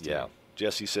need iced tea. Yeah.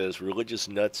 Jesse says, religious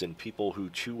nuts and people who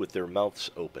chew with their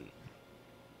mouths open.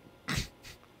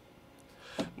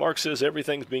 Mark says,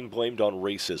 everything's being blamed on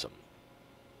racism.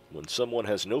 When someone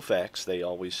has no facts, they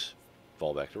always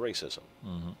fall back to racism.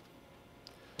 Mm-hmm.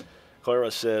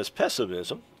 Clara says,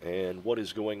 pessimism and what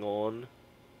is going on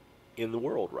in the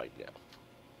world right now.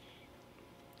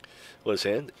 Liz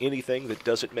Hand, anything that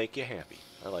doesn't make you happy.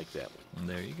 I like that one. And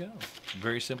there you go.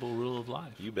 Very simple rule of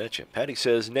life. You betcha. Patty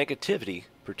says, negativity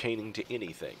pertaining to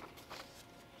anything.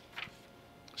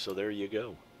 So there you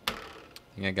go. I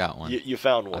think I got one. You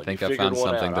found one. I think You I found figured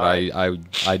one something out.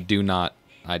 that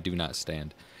I do not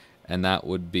stand, and that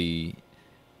would be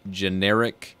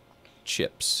generic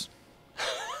chips.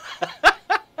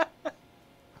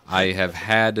 I have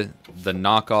had the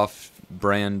knockoff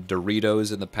brand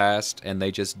Doritos in the past, and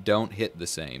they just don't hit the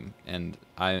same. And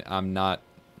I'm not.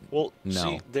 Well, no.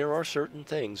 see, there are certain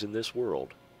things in this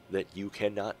world that you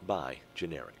cannot buy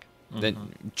generic. That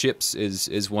chips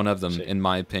is one of them, in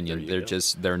my opinion.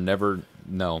 They're never.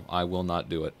 No, I will not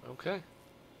do it. Okay.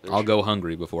 I'll go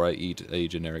hungry before I eat a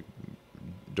generic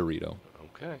Dorito.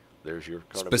 Okay. There's your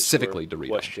specifically Dorito Dorito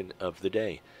question of the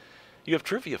day. You have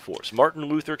trivia for us. Martin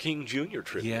Luther King Jr.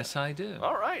 trivia. Yes, I do.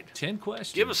 All right. 10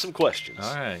 questions. Give us some questions.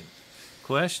 All right.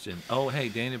 Question. Oh, hey,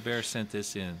 Dana Bear sent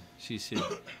this in. She said,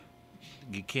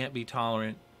 you can't be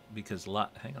tolerant because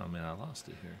hang on a minute, I lost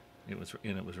it here. It was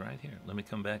right here. Let me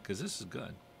come back because this is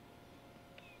good.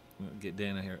 We'll get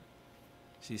Dana here.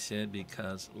 She said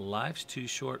because life's too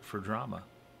short for drama.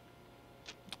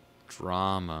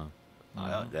 Drama.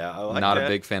 I like not that. a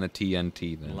big fan of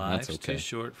TNT then. Life's That's okay. too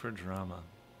short for drama.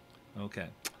 Okay.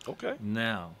 Okay.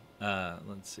 Now,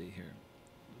 let's see here.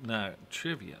 Now,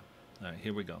 trivia. All right,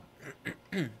 here we go.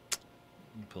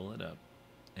 Pull it up.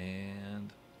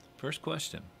 And first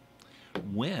question.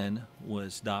 When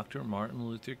was Dr. Martin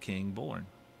Luther King born?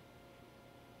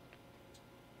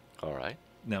 All right.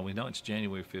 Now, we know it's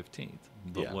January 15th,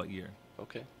 but Yeah. what year?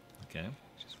 Okay. Okay.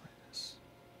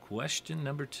 Question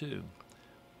number 2.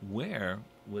 Where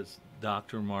was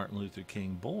Dr. Martin Luther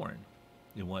King born?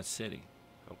 In what city?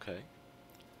 Okay.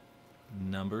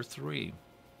 Number 3.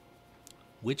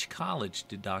 Which college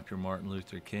did Dr. Martin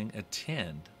Luther King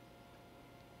attend?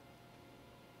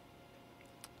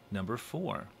 Number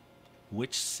 4.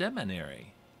 Which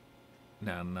seminary?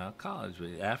 Now, not college,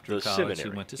 but after The college seminary,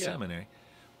 he went to yeah. seminary.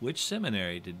 Which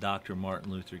seminary did Dr.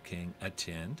 Martin Luther King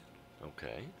attend?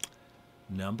 Okay.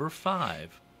 Number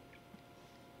 5.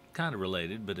 Kind of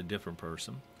related, but a different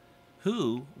person.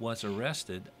 Who was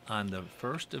arrested on the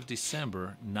 1st of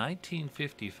December,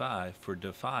 1955 for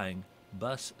defying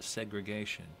bus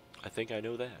segregation? I think I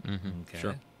know that. Okay.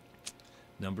 Sure.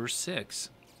 Number 6.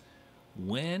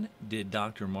 When did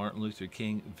Dr. Martin Luther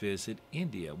King visit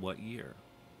India? What year?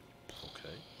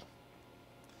 Okay.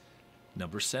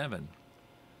 Number 7.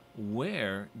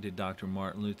 Where did Dr.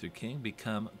 Martin Luther King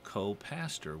become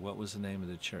co-pastor? What was the name of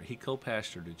the church? He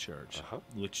co-pastored a church.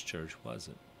 Which church was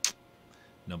it?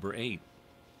 Number 8.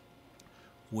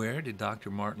 Where did Dr.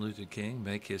 Martin Luther King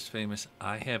make his famous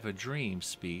I Have a Dream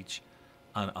speech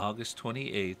on August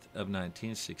 28th of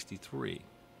 1963?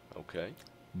 Okay.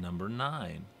 Number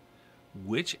 9.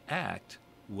 Which act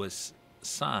was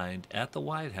signed at the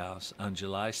White House on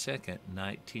July 2nd,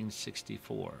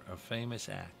 1964? A famous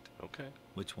act. Okay.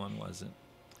 Which one was it?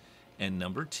 And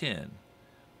number 10.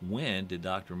 When did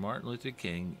Dr. Martin Luther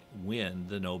King win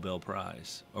the Nobel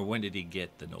Prize? Or when did he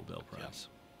get the Nobel Prize?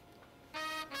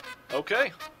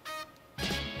 Okay.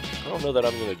 I don't know that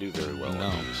I'm going to do very well. No,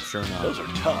 on these. sure not. Those are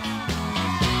tough.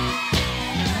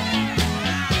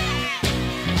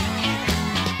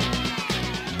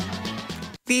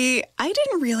 The I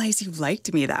didn't realize you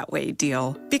liked me that way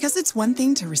deal. Because it's one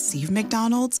thing to receive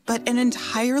McDonald's, but an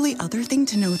entirely other thing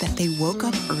to know that they woke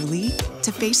up early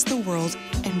to face the world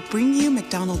and bring you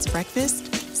McDonald's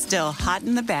breakfast still hot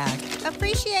in the bag.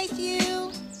 Appreciate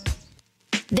you.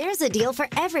 There's a deal for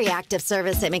every act of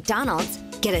service at McDonald's.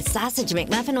 Get a sausage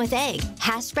McMuffin with egg,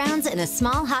 hash browns, and a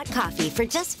small hot coffee for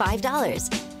just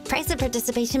 $5. Price and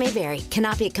participation may vary.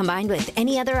 Cannot be combined with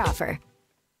any other offer.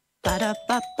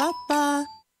 Ba-da-ba-ba-ba.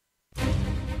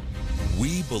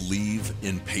 We believe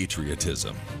in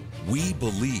patriotism. We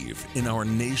believe in our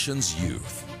nation's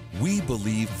youth. We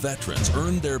believe veterans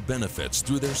earn their benefits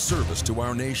through their service to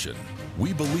our nation.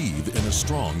 We believe in a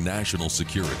strong national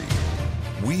security.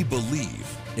 We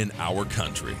believe in our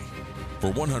country. For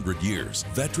 100 years,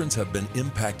 veterans have been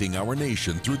impacting our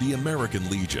nation through the American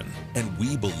Legion, and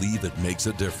we believe it makes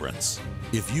a difference.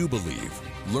 If you believe,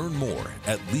 learn more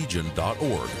at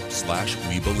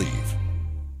legion.org/webelieve.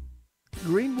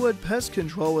 Greenwood Pest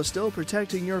Control is still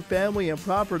protecting your family and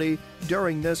property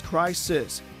during this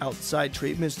crisis. Outside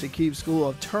treatments to keep school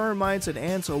of termites and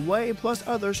ants away, plus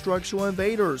other structural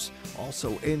invaders.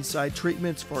 Also inside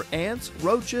treatments for ants,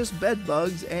 roaches, bed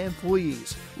bugs, and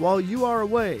fleas. While you are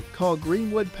away, call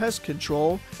Greenwood Pest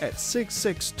Control at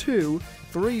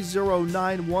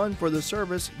 662-3091 for the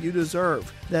service you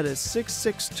deserve. That is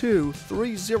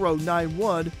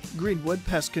 662-3091 Greenwood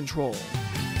Pest Control.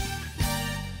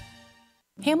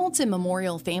 Hamilton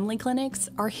Memorial Family Clinics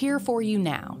are here for you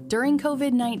now during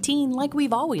COVID-19 like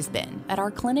we've always been at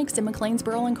our clinics in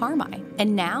McLeansboro and Carmi.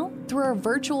 And now through our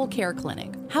virtual care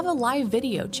clinic. Have a live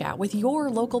video chat with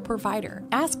your local provider.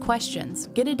 Ask questions,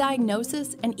 get a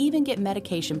diagnosis, and even get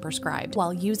medication prescribed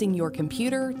while using your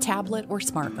computer, tablet, or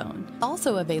smartphone.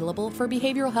 Also available for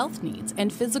behavioral health needs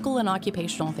and physical and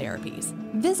occupational therapies.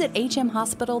 Visit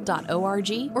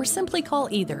hmhospital.org or simply call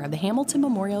either of the Hamilton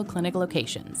Memorial Clinic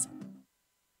locations.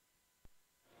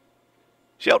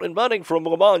 Shelton Bunning from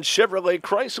Le Mans Chevrolet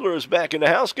Chrysler is back in the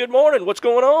house. Good morning. What's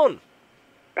going on?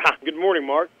 Good morning,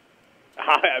 Mark.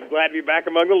 I'm glad to be back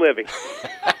among the living.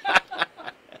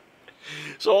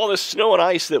 So all this snow and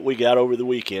ice that we got over the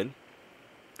weekend,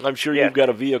 I'm sure you've got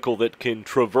a vehicle that can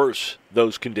traverse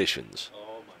those conditions.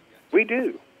 We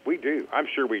do. I'm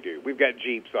sure we do. We've got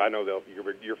Jeeps, so I know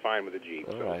you're fine with the Jeep.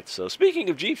 All right. So speaking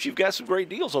of Jeeps, you've got some great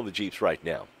deals on the Jeeps right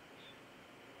now.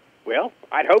 Well,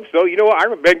 I'd hope so. You know what?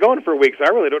 I've been going for a week, so I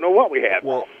really don't know what we have.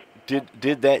 Well,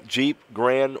 did that Jeep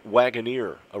Grand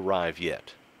Wagoneer arrive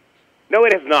yet? No,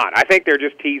 it has not. I think they're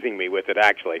just teasing me with it,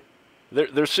 actually.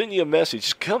 They're sending you a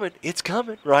message. It's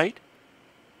coming, right?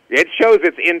 It shows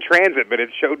it's in transit, but it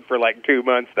showed for like 2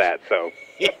 months so.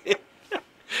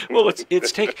 Well,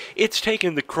 it's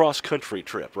taking the cross-country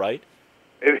trip, right?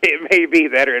 It may be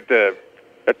that, or it's a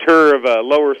tour of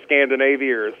lower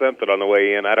Scandinavia or something on the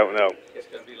way in. I don't know. It's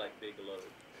going to be like Big Load.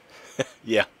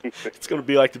 Yeah, it's going to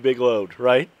be like the Big Load,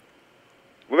 right?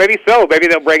 Well, maybe so. Maybe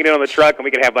they'll bring it in on the truck, and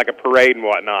we can have like a parade and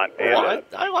whatnot. Well,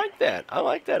 I like that. I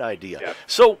like that idea. Yeah.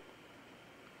 So,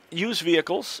 used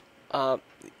vehicles.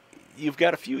 You've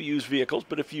got a few used vehicles,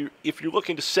 but if you're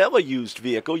looking to sell a used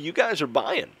vehicle, you guys are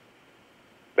buying.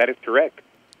 That is correct.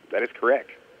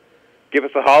 Give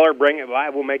us a holler, bring it by,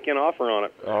 we'll make you an offer on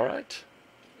it. All right.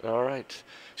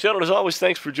 Sheldon, as always,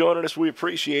 thanks for joining us. We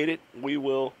appreciate it. We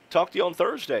will talk to you on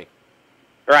Thursday.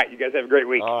 All right, you guys have a great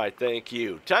week. All right, thank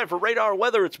you. Time for Radar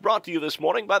Weather. It's brought to you this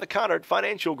morning by the Conard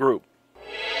Financial Group.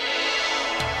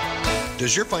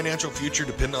 Does your financial future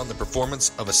depend on the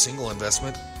performance of a single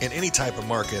investment? In any type of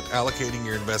market, allocating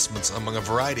your investments among a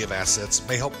variety of assets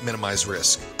may help minimize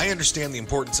risk. I understand the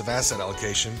importance of asset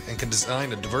allocation and can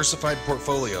design a diversified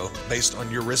portfolio based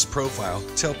on your risk profile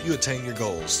to help you attain your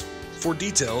goals. For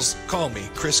details, call me,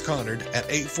 Chris Conard, at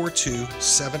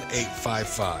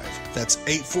 842-7855. That's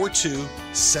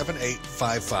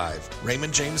 842-7855.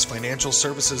 Raymond James Financial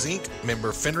Services, Inc.,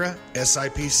 member FINRA,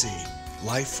 SIPC.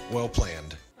 Life well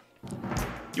planned.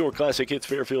 Your Classic Hits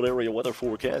Fairfield area weather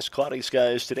forecast. Cloudy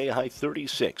skies today, high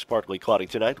 36. Partly cloudy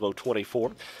tonight, low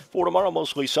 24. For tomorrow,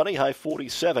 mostly sunny, high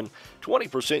 47.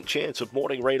 20% chance of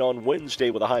morning rain on Wednesday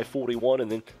with a high 41. And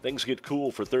then things get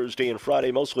cool for Thursday and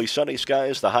Friday. Mostly sunny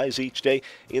skies, the highs each day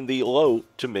in the low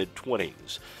to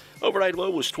mid-20s. Overnight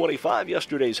low was 25.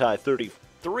 Yesterday's high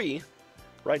 33.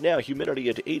 Right now, humidity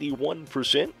at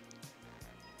 81%.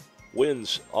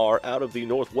 Winds are out of the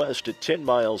northwest at 10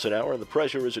 miles an hour, and the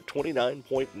pressure is at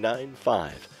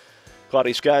 29.95.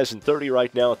 Cloudy skies and 30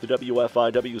 right now at the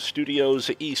WFIW studios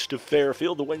east of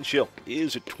Fairfield. The wind chill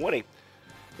is at 20,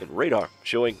 and radar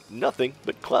showing nothing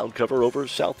but cloud cover over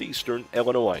southeastern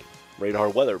Illinois. Radar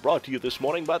weather brought to you this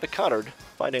morning by the Conard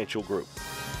Financial Group.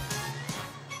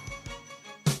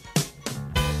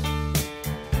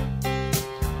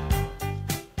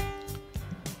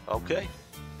 Okay,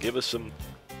 give us some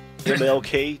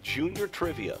MLK Junior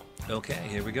Trivia. Okay,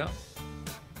 here we go.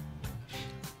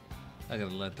 I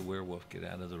gotta let the werewolf get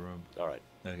out of the room. All right.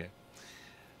 Okay.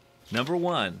 Number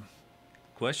one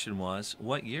question was,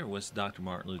 what year was Dr.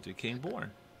 Martin Luther King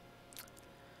born?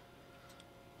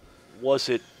 Was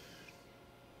it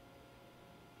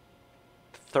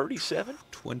 37?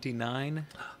 29?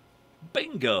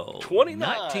 Bingo. 29.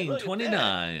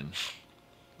 1929.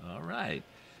 All right.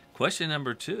 Question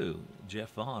number two,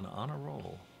 Jeff Vaughn on a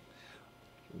roll.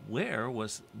 Where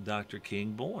was Dr.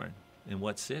 King born? In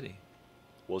what city?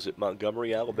 Was it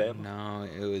Montgomery, Alabama? No,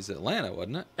 it was Atlanta,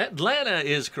 wasn't it? Atlanta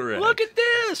is correct. Look at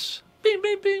this. Bing,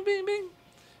 bing, bing, bing, bing.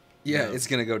 Yeah, No. It's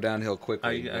going to go downhill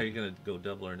quickly. Are you going to go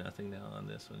double or nothing now on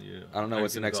this one? I don't know.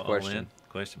 What's the next question?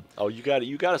 Oh, you got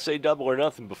to say double or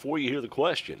nothing before you hear the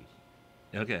question.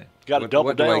 Okay. Got to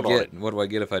double down what do I on get? it. What do I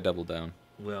get if I double down?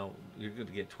 Well, you're going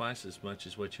to get twice as much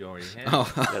as what you already had.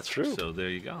 Oh. That's true. So there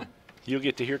you go. You'll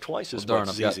get to hear twice as darn,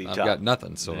 much I've ZZ Top. got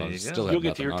nothing, so There I you still go. have You'll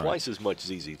get to nothing. hear All right. twice as much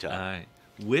ZZ Top. All right.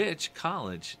 Which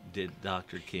college did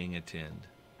Dr. King attend?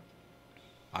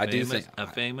 I do think a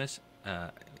famous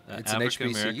it's an African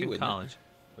HBCU, American isn't it? college.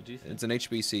 What do you think? It's an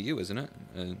HBCU, isn't it?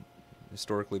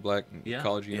 Historically black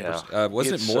college Yeah. university.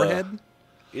 Wasn't It's, it Moorhead?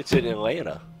 It's in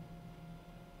Atlanta.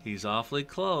 He's awfully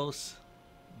close.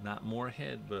 Not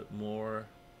Moorhead, but Morehouse.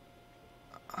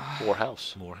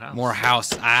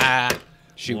 Morehouse. Ah,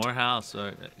 shoot. Morehouse.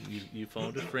 You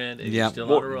phoned a friend, and Yeah. you're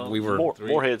still on the road. We were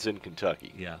Moorhead's in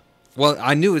Kentucky. Yeah. Well,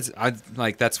 I knew it's.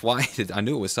 That's why I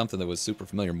knew it was something that was super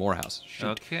familiar. Morehouse. Shoot.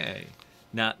 Okay.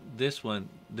 Now this one.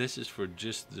 This is for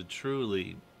just the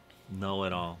truly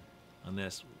know-it-all on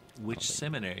this. Which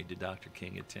seminary did Dr.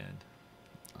 King attend?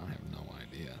 I have no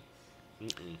idea.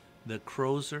 The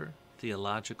Crozer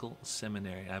Theological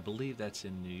Seminary. I believe that's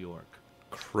in New York.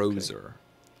 Crozer.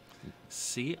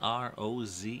 Crozer.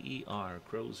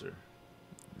 Crozer.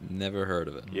 Never heard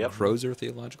of it. Yep. Crozer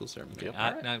Theological Seminary. Yep.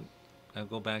 I'll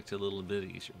go back to a little bit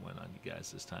easier one on you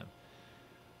guys this time.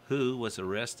 Who was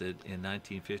arrested in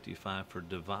 1955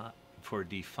 for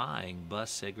defying bus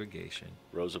segregation?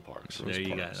 Rosa Parks. There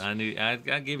you go. I knew. I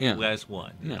give you guys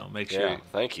one. You know, make sure. Yeah,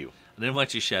 thank you. I didn't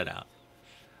want you shut out.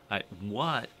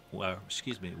 What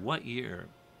year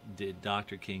did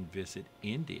Dr. King visit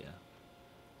India?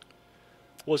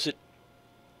 Was it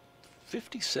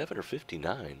 57 or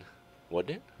 59? Wasn't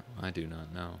it? I do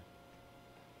not know.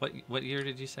 What year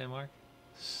did you say, Mark?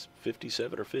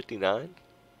 57 or 59?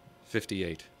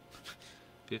 58.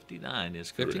 59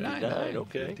 is correct. 59,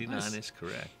 okay. 59 Nice. is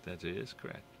correct. That is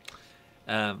correct.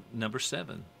 Number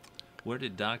 7. Where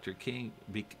did Dr. King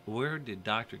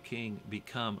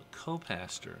become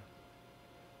co-pastor?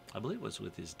 I believe it was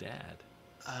with his dad.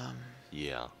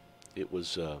 Yeah, it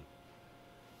was.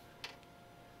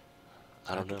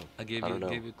 I don't know. I gave don't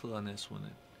know. you a clue on this one.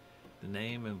 The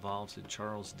name involves a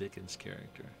Charles Dickens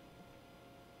character.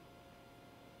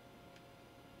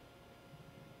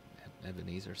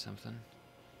 Ebenezer something.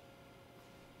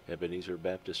 Ebenezer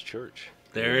Baptist Church.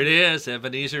 There it is,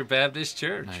 Ebenezer Baptist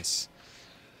Church. Nice.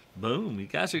 Boom! You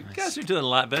guys are doing a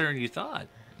lot better than you thought.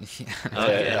 Yeah.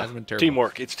 Okay. It has been terrible.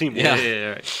 Teamwork. It's teamwork. Yeah.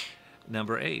 Right.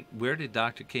 Number 8. Where did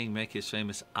Dr. King make his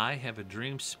famous "I Have a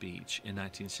Dream" speech in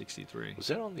 1963? Was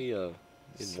that on the in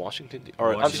Washington? Washington.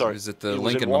 I'm sorry. Was it the was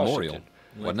Lincoln in Memorial? Washington.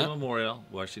 Wasn't Lincoln it? Memorial,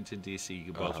 Washington, D.C.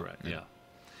 You're both right. Yeah. Yeah.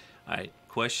 All right.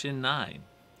 Question 9.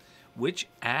 Which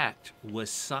act was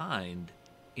signed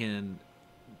in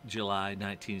July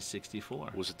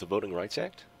 1964? Was it the Voting Rights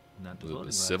Act? Not the The Voting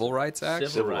Rights Civil Rights Act?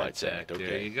 Civil Rights Act, There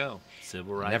okay. you go.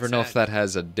 Civil Rights I Act. never know if that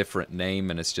has a different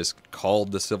name and it's just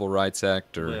called the Civil Rights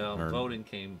Act or. Well, or voting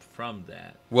came from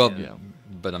that. Well, Yeah.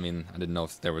 but I mean, I didn't know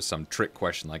if there was some trick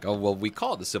question like, oh, well, we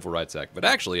call it the Civil Rights Act, but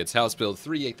actually it's House Bill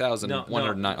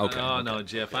 38,109. Okay. No, okay.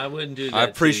 Jeff, I wouldn't do that. I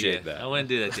to appreciate you. that. I wouldn't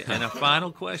do that. To you. And a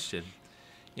final question: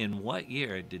 in what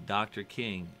year did Dr.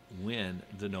 King win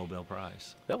the Nobel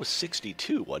Prize? That was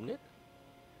 62, wasn't it?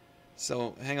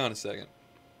 So, hang on a second.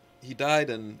 He died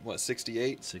in, what,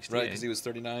 68? 68. Right, because he was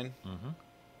 39? Mm-hmm.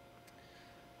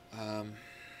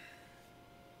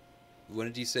 When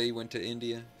did you say he went to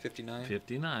India? 59?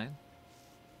 59.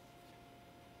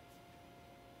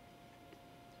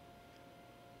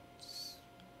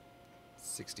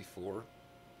 64.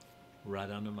 Right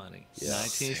on the money. Yeah.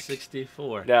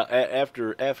 1964. Now,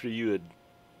 after you had,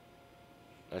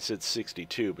 I said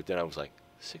 62, but then I was like,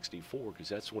 64, because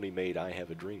that's when he made "I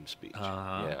Have a Dream" speech.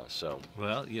 Yeah, so.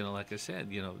 Well, like I said,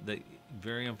 they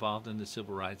very involved in the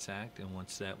Civil Rights Act, and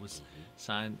once that was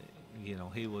signed,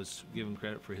 he was given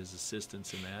credit for his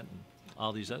assistance in that and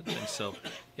all these other things. So,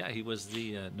 yeah, he was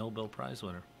the Nobel Prize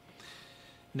winner.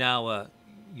 Now,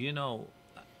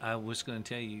 I was going to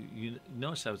tell you, you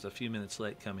noticed I was a few minutes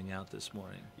late coming out this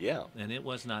morning. Yeah. And it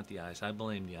was not the ice. I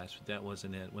blame the ice, but that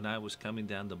wasn't it. When I was coming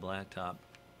down the blacktop,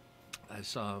 I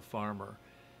saw a farmer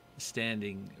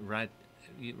standing right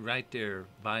there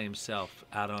by himself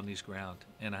out on his ground,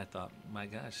 and I thought, my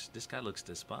gosh, this guy looks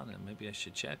despondent. Maybe I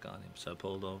should check on him. So I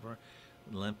pulled over,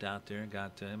 limped out there, and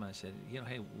got to him. I said,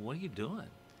 hey, what are you doing?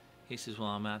 He says, well,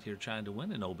 I'm out here trying to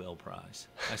win a Nobel Prize.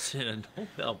 I said, a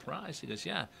Nobel Prize? He goes,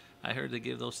 yeah, I heard they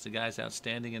give those to guys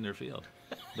outstanding in their field.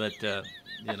 But,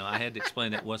 I had to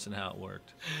explain that wasn't how it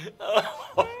worked.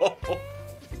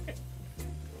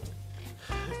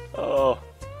 Oh.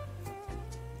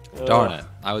 Darn it.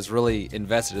 I was really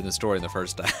invested in the story in the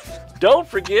first time. Don't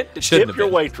forget to Shouldn't tip have your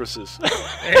been. waitresses.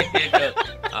 There you go.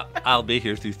 I'll be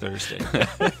here through Thursday.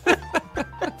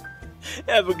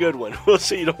 Have a good one. We'll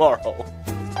see you tomorrow.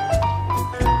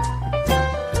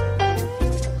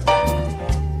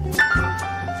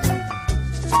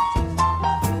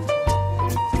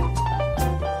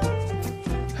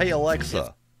 Hey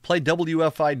Alexa, play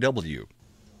WFIW.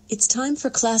 It's time for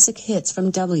classic hits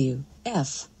from WFIW.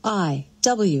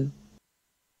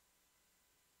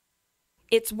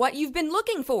 It's what you've been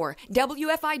looking for.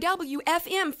 WFIW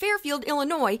FM Fairfield,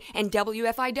 Illinois, and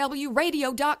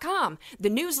WFIWradio.com, the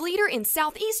news leader in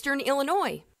southeastern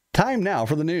Illinois. Time now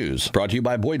for the news. Brought to you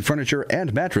by Boyd Furniture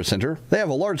and Mattress Center. They have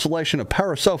a large selection of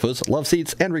power sofas, love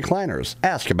seats, and recliners.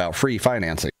 Ask about free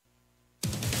financing.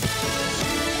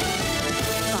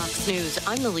 News.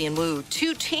 I'm Lillian Wu.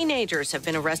 2 teenagers have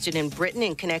been arrested in Britain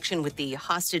in connection with the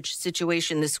hostage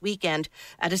situation this weekend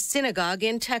at a synagogue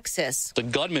in Texas. The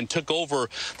gunman took over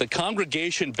the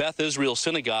Congregation Beth Israel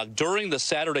Synagogue during the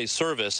Saturday service.